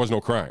said there was no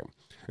crime.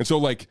 And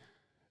so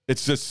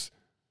it's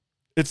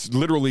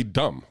literally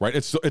dumb, right?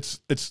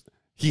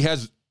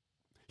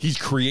 He's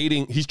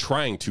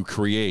trying to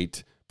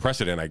create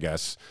precedent, I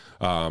guess.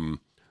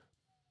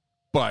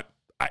 But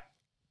I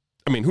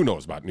mean, who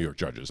knows about New York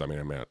judges? I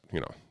mean,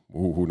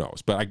 who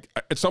knows? But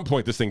at some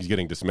point, this thing's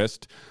getting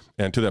dismissed.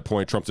 And to that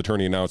point, Trump's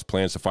attorney announced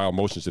plans to file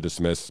motions to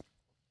dismiss,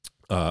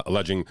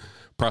 alleging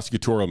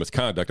prosecutorial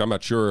misconduct. I'm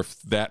not sure if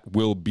that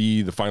will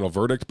be the final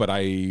verdict, but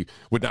I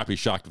would not be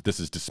shocked if this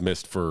is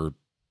dismissed for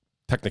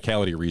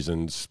technicality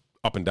reasons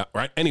up and down,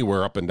 right?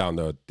 Anywhere up and down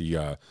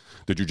the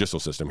judicial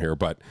system here.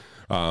 But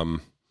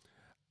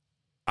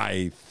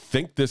I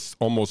think this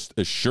almost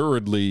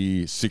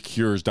assuredly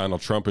secures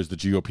Donald Trump as the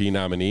GOP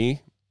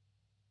nominee.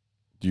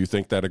 Do you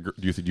think that? Do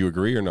you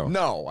agree or no?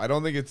 No, I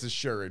don't think it's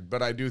assured,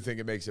 but I do think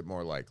it makes it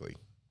more likely.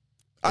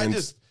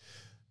 It's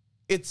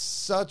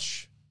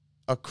such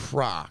a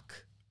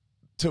crock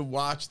to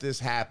watch this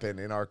happen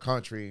in our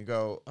country and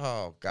go,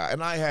 oh God.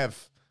 And I have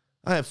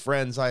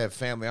friends, I have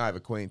family, I have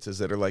acquaintances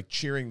that are like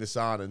cheering this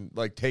on and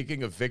like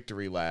taking a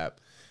victory lap.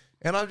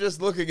 And I'm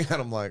just looking at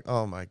them like,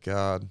 oh my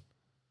God.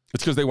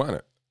 It's because they want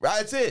it.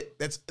 That's it.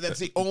 That's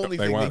the only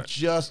thing. They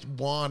just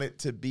want it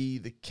to be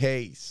the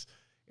case.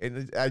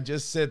 And I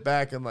just sit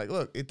back and like,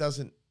 look,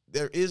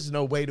 there is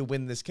no way to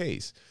win this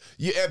case.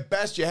 At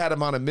best, you had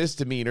him on a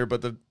misdemeanor,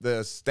 but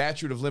the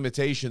statute of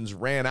limitations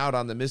ran out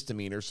on the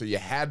misdemeanor, so you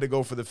had to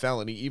go for the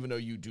felony, even though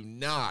you do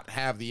not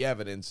have the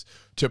evidence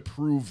to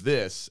prove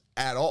this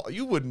at all.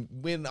 You wouldn't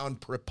win on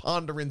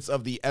preponderance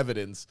of the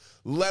evidence,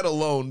 let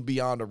alone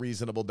beyond a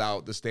reasonable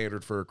doubt, the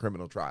standard for a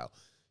criminal trial.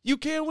 You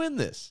can't win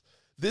this.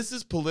 This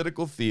is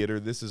political theater.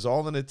 This is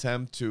all an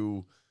attempt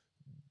to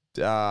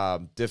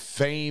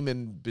defame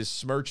and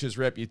besmirch his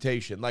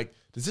reputation. Like,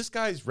 does this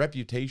guy's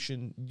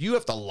reputation, you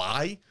have to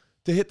lie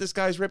to hit this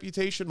guy's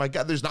reputation? My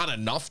God, there's not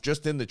enough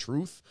just in the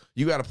truth.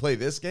 You got to play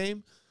this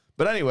game.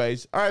 But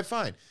anyways, all right,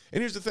 fine.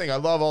 And here's the thing. I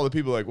love all the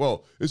people like,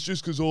 well, it's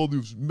just because all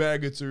these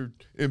maggots are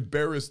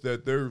embarrassed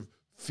that their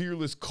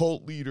fearless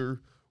cult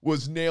leader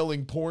was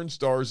nailing porn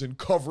stars and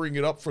covering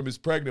it up from his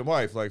pregnant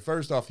wife. Like,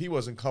 first off, he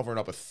wasn't covering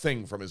up a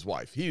thing from his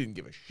wife. He didn't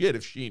give a shit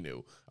if she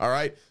knew, all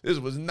right? This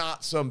was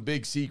not some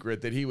big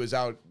secret that he was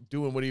out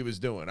doing what he was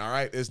doing, all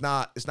right? It's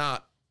not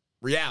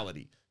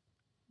reality.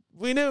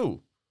 We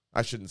knew.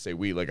 I shouldn't say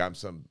we, like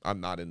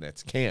I'm not in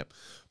that camp.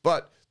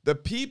 But the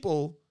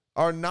people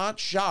are not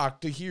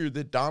shocked to hear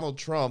that Donald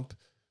Trump,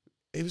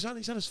 he's on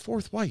his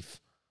fourth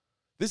wife.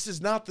 This is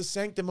not the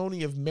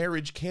sanctimony of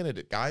marriage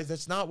candidate, guys.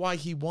 That's not why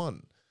he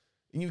won.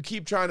 And you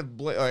keep trying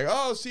to like,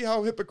 oh, see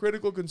how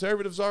hypocritical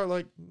conservatives are?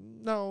 Like,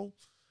 no,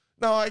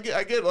 I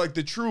get like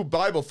the true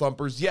Bible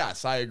thumpers.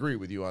 Yes, I agree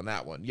with you on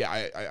that one.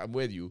 Yeah, I'm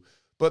with you.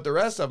 But the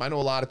rest of them, I know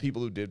a lot of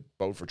people who did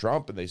vote for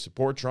Trump and they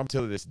support Trump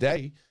till this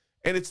day.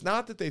 And it's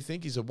not that they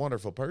think he's a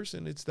wonderful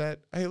person. It's that,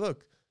 hey,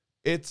 look,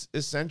 it's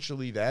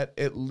essentially that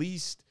at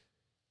least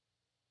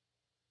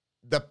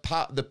the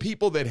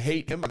people that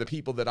hate him are the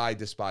people that I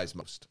despise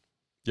most.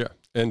 Yeah.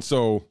 And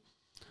so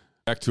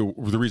back to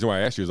the reason why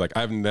I asked you is like,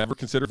 I've never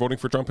considered voting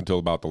for Trump until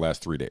about the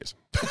last 3 days.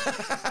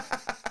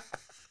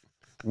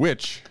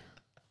 which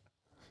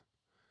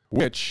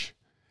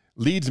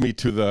leads me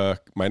to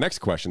my next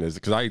question is,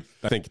 because I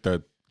think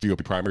the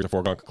GOP primary is a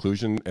foregone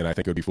conclusion, and I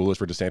think it would be foolish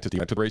for DeSantis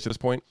to enter the race at this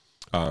point,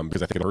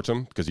 because I think it hurts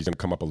him, because he's going to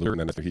come up a loser, and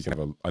then he's going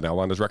to have an L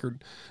on his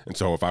record. And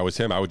so if I was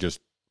him, I would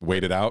just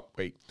wait it out.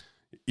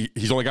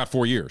 He's only got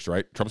 4 years,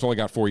 right? Trump's only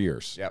got 4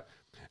 years. Yep.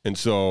 And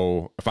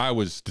so if I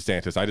was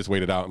DeSantis, I just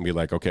wait it out and be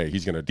like, okay,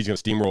 he's gonna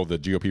steamroll the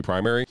GOP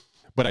primary.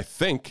 But I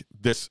think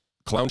this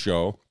clown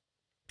show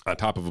on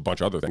top of a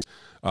bunch of other things,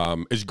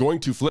 is going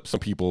to flip some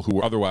people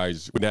who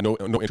otherwise would have no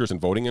interest in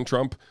voting in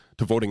Trump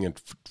to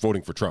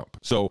voting for Trump.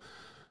 So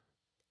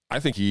I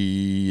think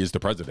he is the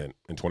president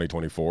in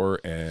 2024 or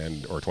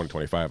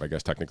 2025, I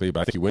guess technically,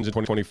 but I think he wins in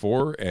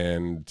 2024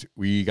 and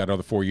we got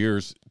another 4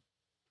 years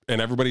and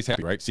everybody's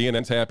happy, right?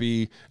 CNN's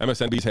happy,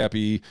 MSNBC's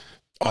happy.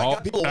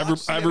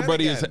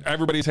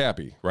 Everybody's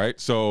happy, right?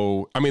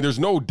 So, I mean, there's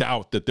no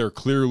doubt that they're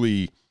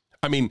clearly,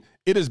 I mean,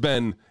 it has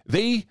been,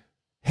 they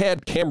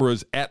had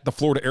cameras at the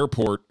Florida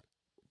airport.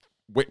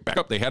 Wait, back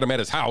up. They had him at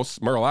his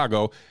house,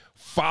 Mar-a-Lago,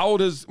 followed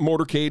his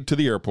motorcade to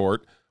the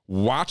airport,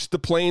 watched the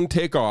plane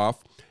take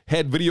off,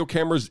 had video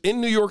cameras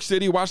in New York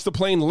City, watched the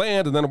plane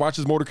land, and then watched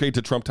his motorcade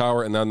to Trump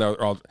Tower. And then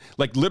they're all,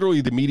 like, literally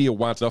the media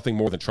wants nothing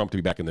more than Trump to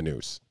be back in the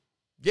news.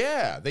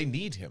 Yeah, they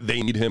need him.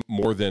 They need him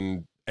more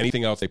than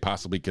anything else they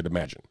possibly could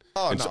imagine.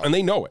 Oh, no. And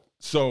they know it.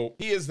 So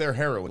he is their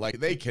heroine. Like,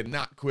 they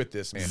cannot quit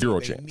this man. Zero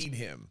they chance. Need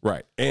him.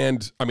 Right.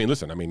 And I mean,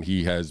 listen,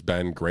 he has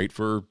been great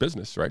for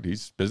business, right?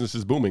 Business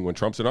is booming when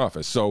Trump's in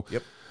office. So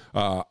yep.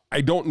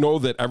 I don't know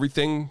that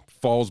everything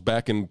falls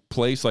back in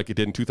place like it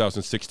did in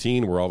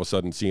 2016, where all of a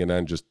sudden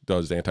CNN just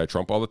does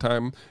anti-Trump all the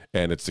time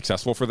and it's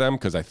successful for them,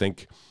 because I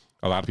think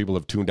a lot of people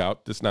have tuned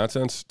out this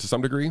nonsense to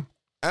some degree.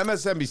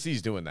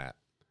 MSNBC's doing that.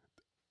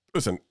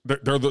 Listen,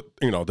 they're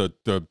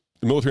the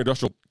military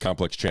industrial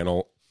complex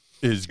channel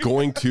is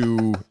going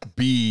to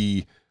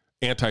be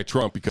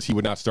anti-Trump because he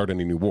would not start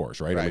any new wars,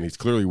 right? I mean, he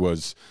clearly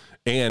was,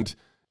 and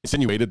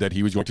insinuated that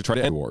he was going to try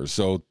to end wars.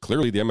 So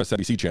clearly the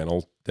MSNBC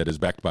channel that is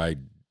backed by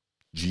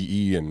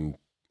GE and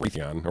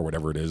Raytheon or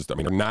whatever it is, I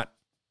mean, they're not,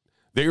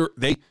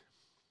 they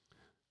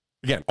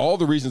again, all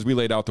the reasons we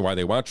laid out to why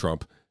they want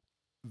Trump,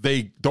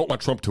 they don't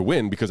want Trump to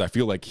win because I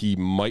feel like he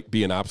might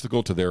be an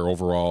obstacle to their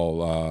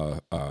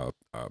overall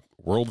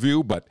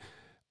worldview, but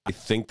I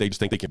think they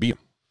just think they can beat him.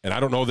 And I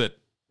don't know that,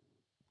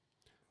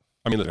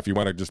 I mean, if you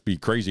want to just be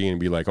crazy and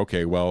be like,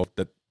 okay, well,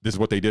 this is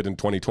what they did in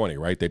 2020,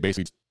 right? They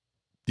basically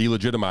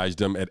delegitimized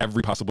him at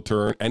every possible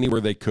turn,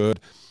 anywhere they could,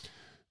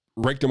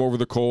 raked him over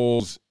the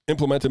coals,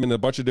 implemented him in a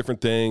bunch of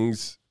different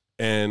things,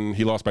 and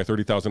he lost by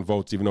 30,000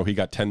 votes, even though he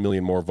got 10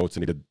 million more votes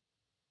than he did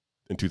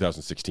in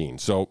 2016.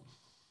 So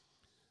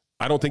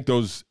I don't think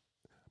the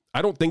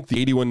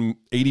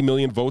 80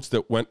 million votes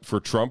that went for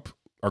Trump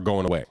are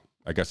going away,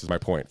 I guess is my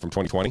point, from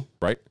 2020,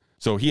 right?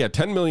 So he had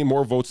 10 million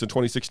more votes in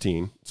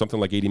 2016, something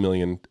like 80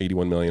 million,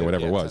 81 million,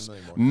 whatever it was.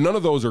 None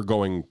of those are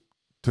going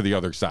to the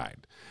other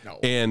side. No.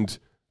 And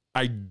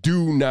I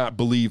do not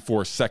believe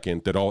for a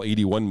second that all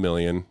 81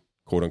 million,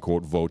 quote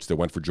unquote, votes that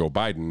went for Joe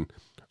Biden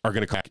are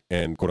going to come back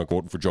and, quote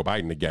unquote, for Joe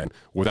Biden again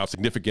without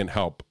significant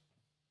help.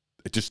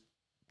 It's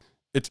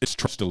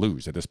Trump's to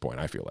lose at this point,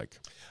 I feel like.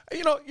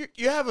 You know,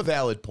 you have a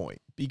valid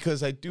point,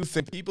 because I do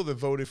think people that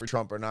voted for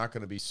Trump are not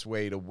going to be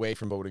swayed away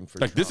from voting for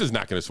Trump. This is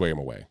not going to sway him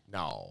away.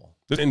 No.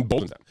 This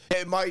emboldens them.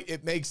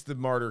 It makes the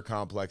martyr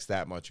complex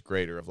that much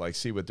greater of, like,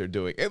 see what they're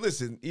doing. And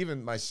listen,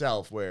 even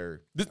myself,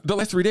 where the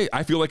last 3 days,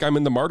 I feel like I'm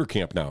in the martyr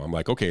camp now. I'm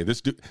like, okay,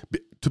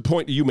 to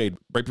point you made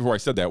right before I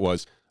said that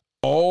was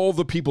all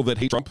the people that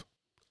hate Trump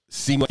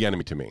seem like the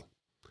enemy to me.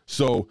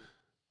 So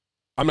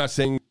I'm not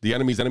saying the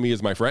enemy's enemy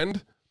is my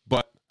friend,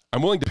 but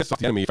I'm willing to piss off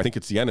the enemy if I think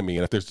it's the enemy.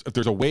 And if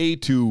there's a way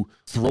to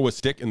throw a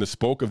stick in the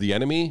spoke of the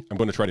enemy, I'm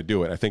going to try to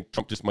do it. I think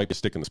Trump just might be a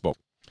stick in the spoke.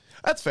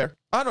 That's fair.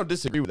 I don't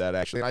disagree with that,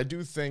 actually. I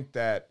do think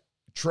that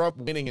Trump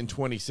winning in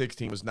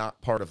 2016 was not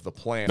part of the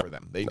plan for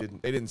them. They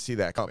didn't see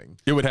that coming.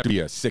 It would have to be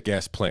a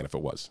sick-ass plan if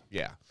it was.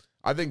 Yeah.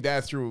 I think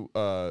that threw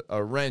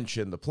a wrench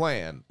in the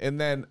plan. And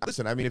then,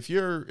 listen, I mean, if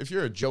you're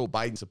a Joe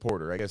Biden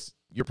supporter, I guess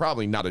you're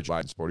probably not a Joe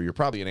Biden supporter. You're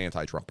probably an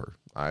anti-Trumper.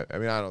 I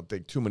mean, I don't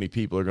think too many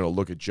people are going to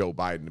look at Joe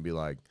Biden and be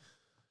like,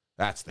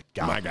 that's the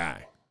guy. My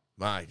guy.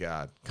 My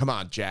God. Come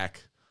on,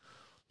 Jack.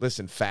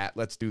 Listen, fat,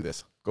 let's do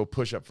this. Go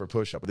push up for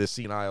push up with this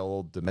senile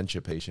old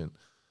dementia patient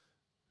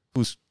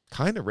who's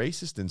kind of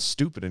racist and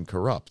stupid and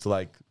corrupt.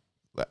 Like,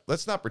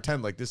 let's not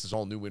pretend like this is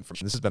all new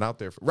information. This has been out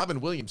there.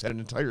 Robin Williams had an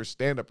entire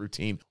stand-up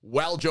routine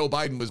while Joe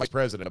Biden was vice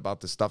president about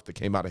the stuff that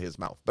came out of his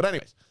mouth. But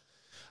anyways,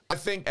 I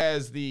think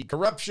as the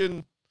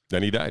corruption...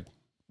 Then he died.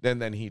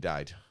 Then he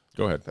died.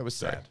 Go ahead. That was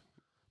sad. Sorry.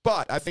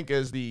 But I think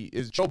as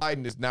Joe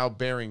Biden is now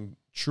bearing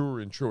truer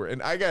and truer.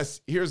 And I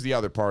guess here's the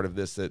other part of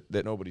this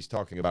that nobody's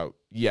talking about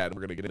yet, and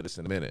we're going to get into this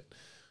in a minute.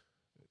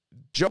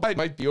 Joe Biden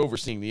might be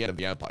overseeing the end of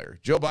the empire.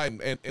 Joe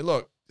Biden, and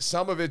look,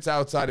 some of it's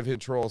outside of his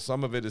control.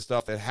 Some of it is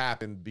stuff that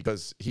happened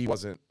because he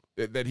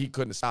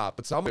couldn't stop.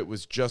 But some of it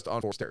was just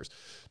unforced errors.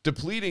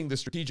 Depleting the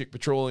strategic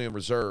petroleum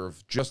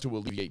reserve just to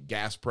alleviate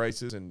gas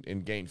prices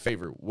and gain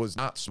favor was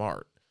not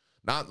smart.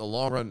 Not in the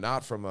long run,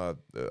 not from a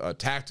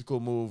tactical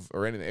move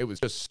or anything. It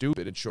was just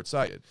stupid and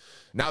short-sighted.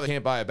 Now they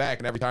can't buy it back,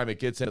 and every time it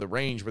gets into the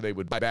range where they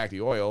would buy back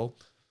the oil,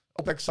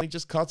 OPEC suddenly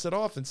just cuts it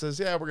off and says,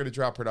 yeah, we're going to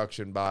drop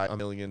production by 1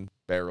 million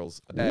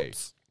barrels a day.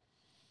 Oops.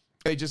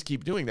 They just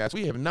keep doing that. So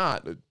we have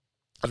not. I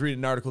was reading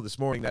an article this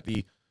morning that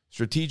the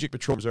Strategic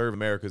Petroleum Reserve of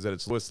America is at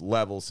its lowest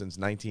level since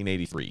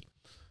 1983.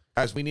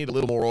 As we need a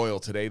little more oil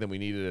today than we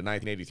needed in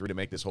 1983 to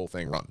make this whole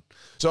thing run.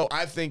 So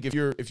I think if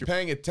you're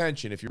paying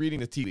attention, if you're reading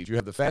the tea leaves, you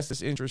have the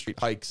fastest interest rate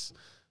hikes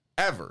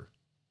ever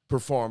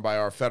performed by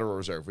our Federal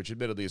Reserve, which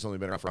admittedly has only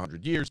been around for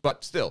 100 years,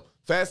 but still,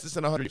 fastest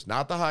in 100 years.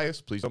 Not the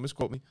highest, please don't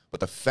misquote me, but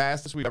the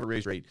fastest we've ever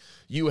raised rate.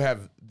 You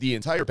have the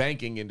entire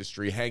banking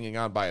industry hanging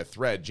on by a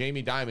thread.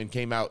 Jamie Dimon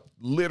came out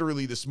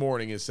literally this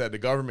morning and said the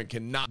government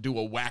cannot do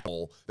a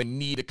whack-a-mole. They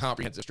need a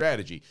comprehensive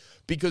strategy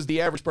because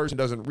the average person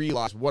doesn't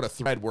realize what a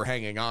thread we're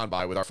hanging on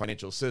by with our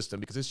financial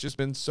system because it's just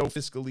been so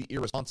fiscally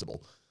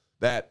irresponsible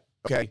that,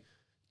 okay,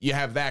 you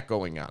have that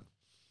going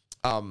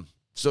on.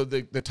 So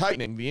the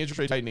tightening, the interest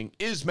rate tightening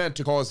is meant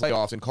to cause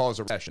layoffs and cause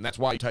a recession. That's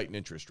why you tighten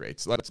interest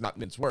rates. Let's not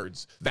mince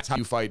words. That's how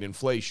you fight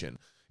inflation,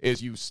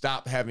 is you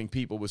stop having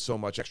people with so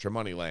much extra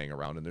money laying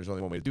around, and there's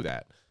only one way to do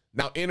that.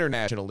 Now,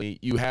 internationally,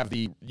 you have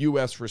the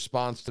U.S.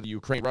 response to the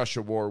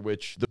Ukraine-Russia war,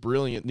 which the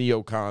brilliant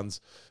neocons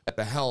at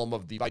the helm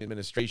of the Biden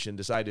administration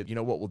decided, you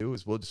know what we'll do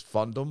is we'll just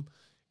fund them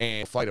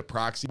and fight a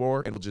proxy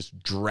war, and we'll just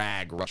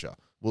drag Russia.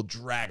 We'll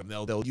drag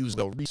them. They'll use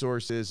their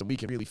resources, and we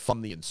can really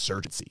fund the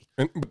insurgency.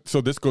 And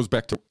so this goes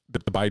back to the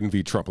Biden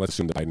v. Trump. Let's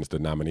assume that Biden's the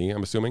nominee,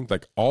 I'm assuming.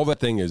 Like, all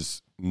that thing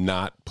is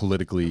not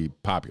politically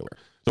popular.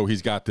 So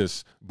he's got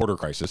this border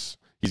crisis.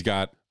 He's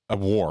got a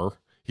war.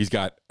 He's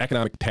got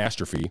economic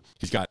catastrophe.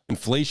 He's got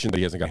inflation that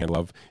he hasn't got a handle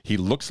of. He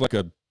looks like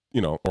a,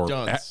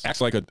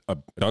 acts like a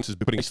dunce, is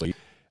putting it nicely.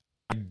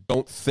 I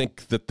don't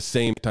think that the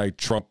same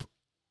anti-Trump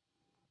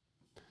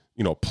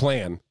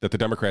plan that the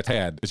Democrats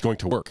had is going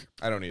to work.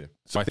 I don't either.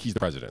 So I think he's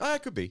the president.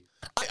 It could be.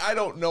 I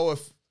don't know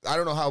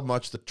how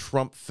much the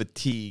Trump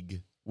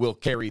fatigue will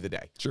carry the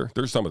day. Sure.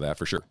 There's some of that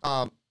for sure.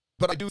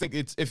 But I do think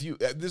this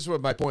is what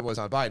my point was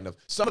on Biden, of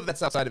some of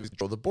that's outside of his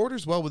control. The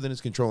border's well within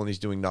his control and he's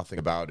doing nothing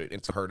about it.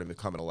 It's hurt him to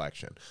come an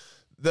election.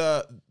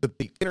 The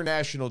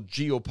international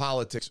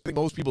geopolitics, I think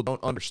most people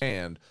don't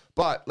understand,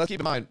 but let's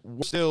keep in mind,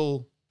 we're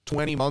still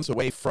 20 months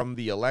away from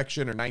the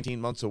election or 19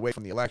 months away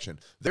from the election.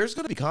 There's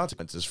going to be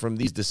consequences from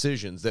these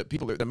decisions that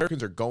the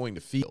Americans are going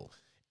to feel.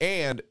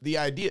 And the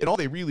idea, and all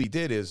they really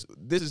did is,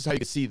 this is how you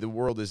can see the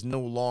world is no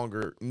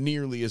longer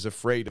nearly as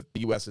afraid of the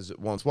U.S. as it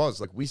once was.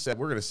 Like we said,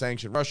 we're going to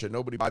sanction Russia.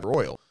 Nobody buy their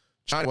oil.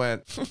 China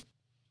went,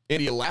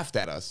 India laughed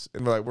at us,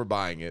 and we're like, we're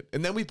buying it.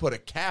 And then we put a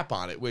cap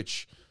on it,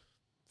 which,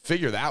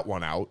 figure that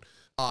one out.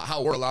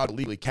 How we're allowed to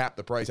legally cap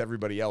the price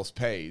everybody else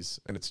pays.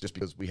 And it's just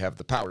because we have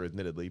the power,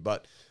 admittedly.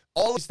 But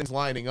all these things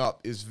lining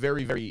up is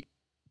very, very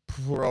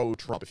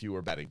pro-Trump if you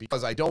were betting,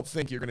 because I don't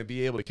think you're going to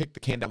be able to kick the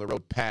can down the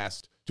road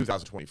past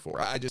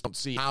 2024. I just don't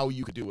see how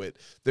you could do it.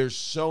 There's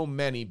so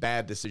many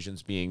bad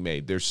decisions being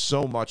made. There's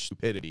so much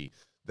stupidity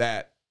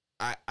that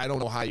I don't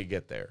know how you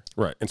get there.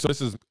 Right. And so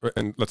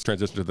let's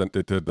transition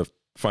to the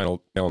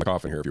final nail in the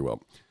coffin here, if you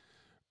will,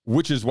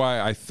 which is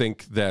why I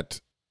think that,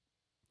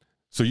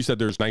 so you said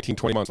there's 19,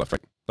 20 months left,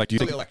 right? Like, do you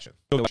think the election?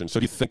 So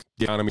do you think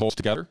the economy holds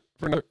together?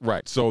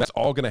 Right. So that's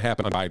all going to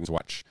happen on Biden's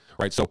watch,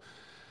 right? So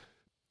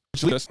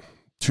which leads us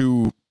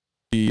to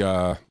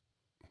the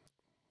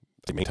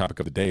main topic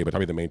of the day, but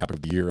probably the main topic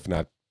of the year, if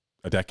not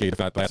a decade, if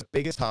not last. The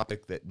biggest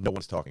topic that no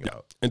one's talking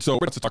about. And so we're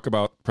going to talk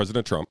about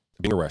President Trump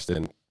being arrested,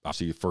 and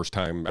obviously first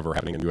time ever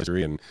happening in U.S.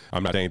 history. And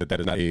I'm not saying that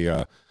is not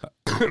a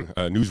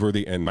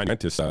newsworthy and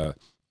momentous piece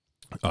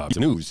of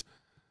news.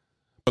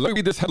 But let me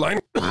read this headline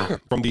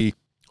from the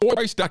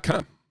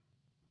oilprice.com.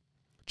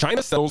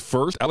 China settles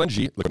first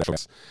LNG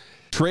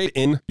trade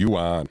in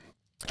yuan.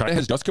 China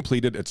has just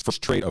completed its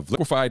first trade of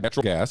liquefied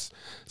natural gas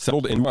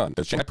settled in yuan,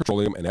 as Shanghai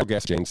Petroleum and Natural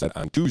Gas Exchange said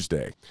on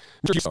Tuesday.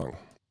 Mr. Husong,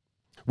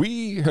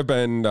 we have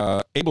been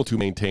able to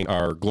maintain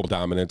our global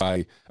dominance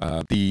by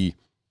the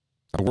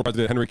world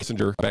president Henry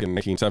Kissinger back in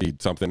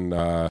 1970-something,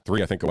 I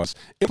think it was,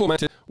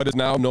 implemented what is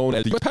now known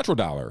as the U.S.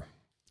 petrodollar,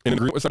 in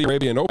agreement with Saudi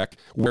Arabia and OPEC,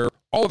 where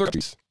all other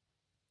countries,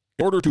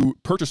 in order to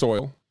purchase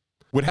oil,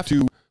 would have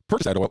to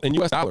purchase that oil in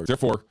U.S. dollars,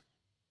 therefore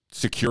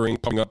securing,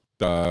 pumping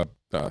up,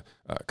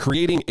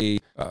 creating a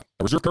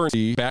reserve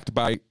currency backed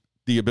by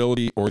the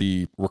ability or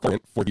the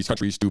requirement for these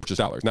countries to purchase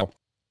dollars. Now,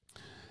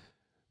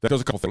 that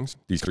does a couple things.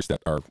 These countries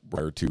that are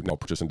required to now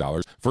purchase in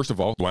dollars. First of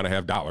all, you want to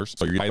have dollars,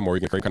 so you're buying more, you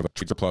can create kind of a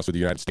trade surplus with the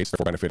United States,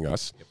 therefore benefiting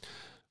us. Yep.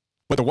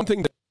 But the one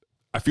thing that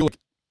I feel like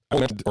I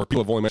mentioned, or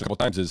people have only mentioned a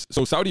couple times, is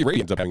so Saudi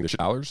Arabia ends up having the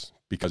dollars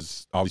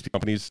because all these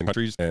companies and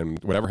countries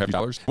and whatever have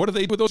dollars. What do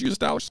they do with those U.S.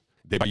 dollars?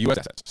 They buy U.S.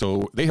 assets.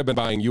 So they have been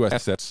buying U.S.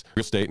 assets,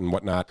 real estate and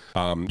whatnot,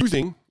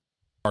 using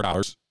our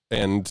dollars,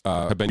 and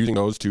have been using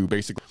those to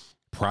basically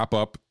prop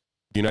up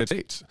the United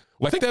States.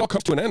 Well, I think that all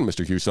comes to an end,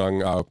 Mr.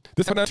 Husong.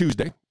 This happened on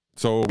Tuesday,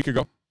 so a week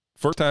ago.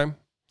 First time.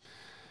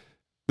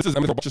 I'm going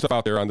to throw a bunch of stuff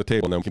out there on the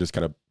table, and then we can just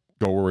kind of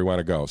go where we want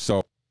to go.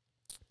 So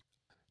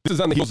this is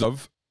on the heels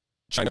of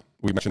China.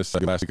 We mentioned this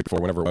last week before,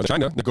 whenever it was.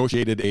 China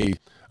negotiated a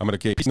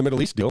peace in the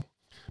Middle East deal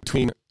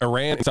between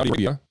Iran and Saudi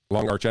Arabia,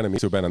 long arch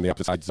enemies who have been on the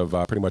opposite sides of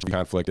pretty much the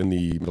conflict in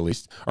the Middle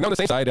East, are now on the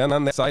same side, and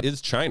on that side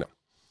is China.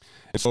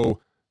 And so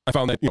I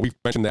found that, we've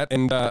mentioned that,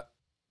 and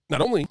not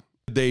only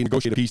did they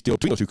negotiate a peace deal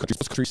between those two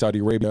countries, Saudi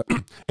Arabia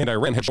and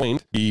Iran have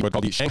joined what's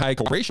called the Shanghai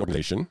Cooperation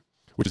Organization,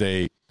 which is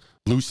a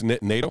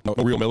loose-knit NATO, no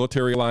real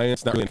military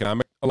alliance, not really an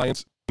economic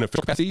alliance in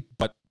official capacity,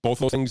 but both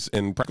those things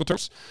in practical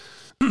terms.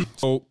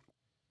 So,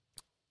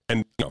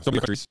 and some of the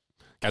countries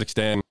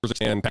Kazakhstan,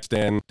 Kyrgyzstan,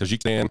 Pakistan,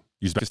 Tajikistan,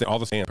 Uzbekistan, all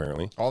the Stan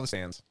apparently. All the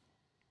Stans.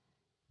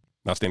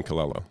 Not Stan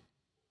Kalelo.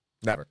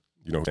 Never.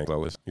 You know who Stan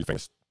Kalelo is? He's a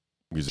famous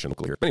musician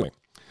locally here. But anyway,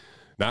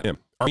 not him.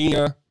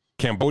 Armenia,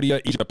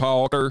 Cambodia, Egypt,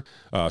 Nepal,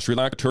 Sri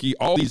Lanka, Turkey,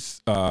 all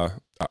these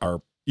are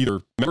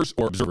either members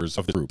or observers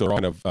of the group. They're all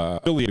kind of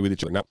affiliated with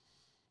each other. Now,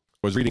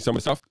 I was reading some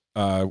of the stuff.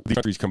 These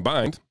countries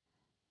combined.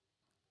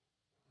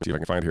 Let's see if I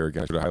can find it here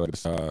again. I should have highlighted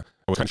this. I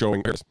was kind of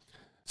showing. Here it is.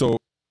 So,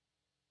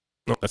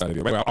 no, that's not it.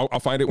 Anyway, I'll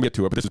find it when we get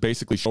to it. But this is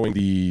basically showing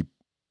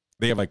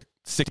they have like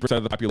 60%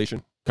 of the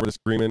population cover this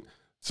agreement.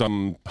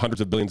 Some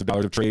hundreds of billions of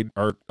dollars of trade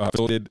are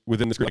facilitated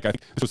within this agreement. Like I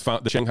think this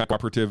was the Shanghai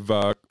Cooperative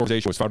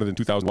Organization was founded in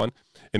 2001, and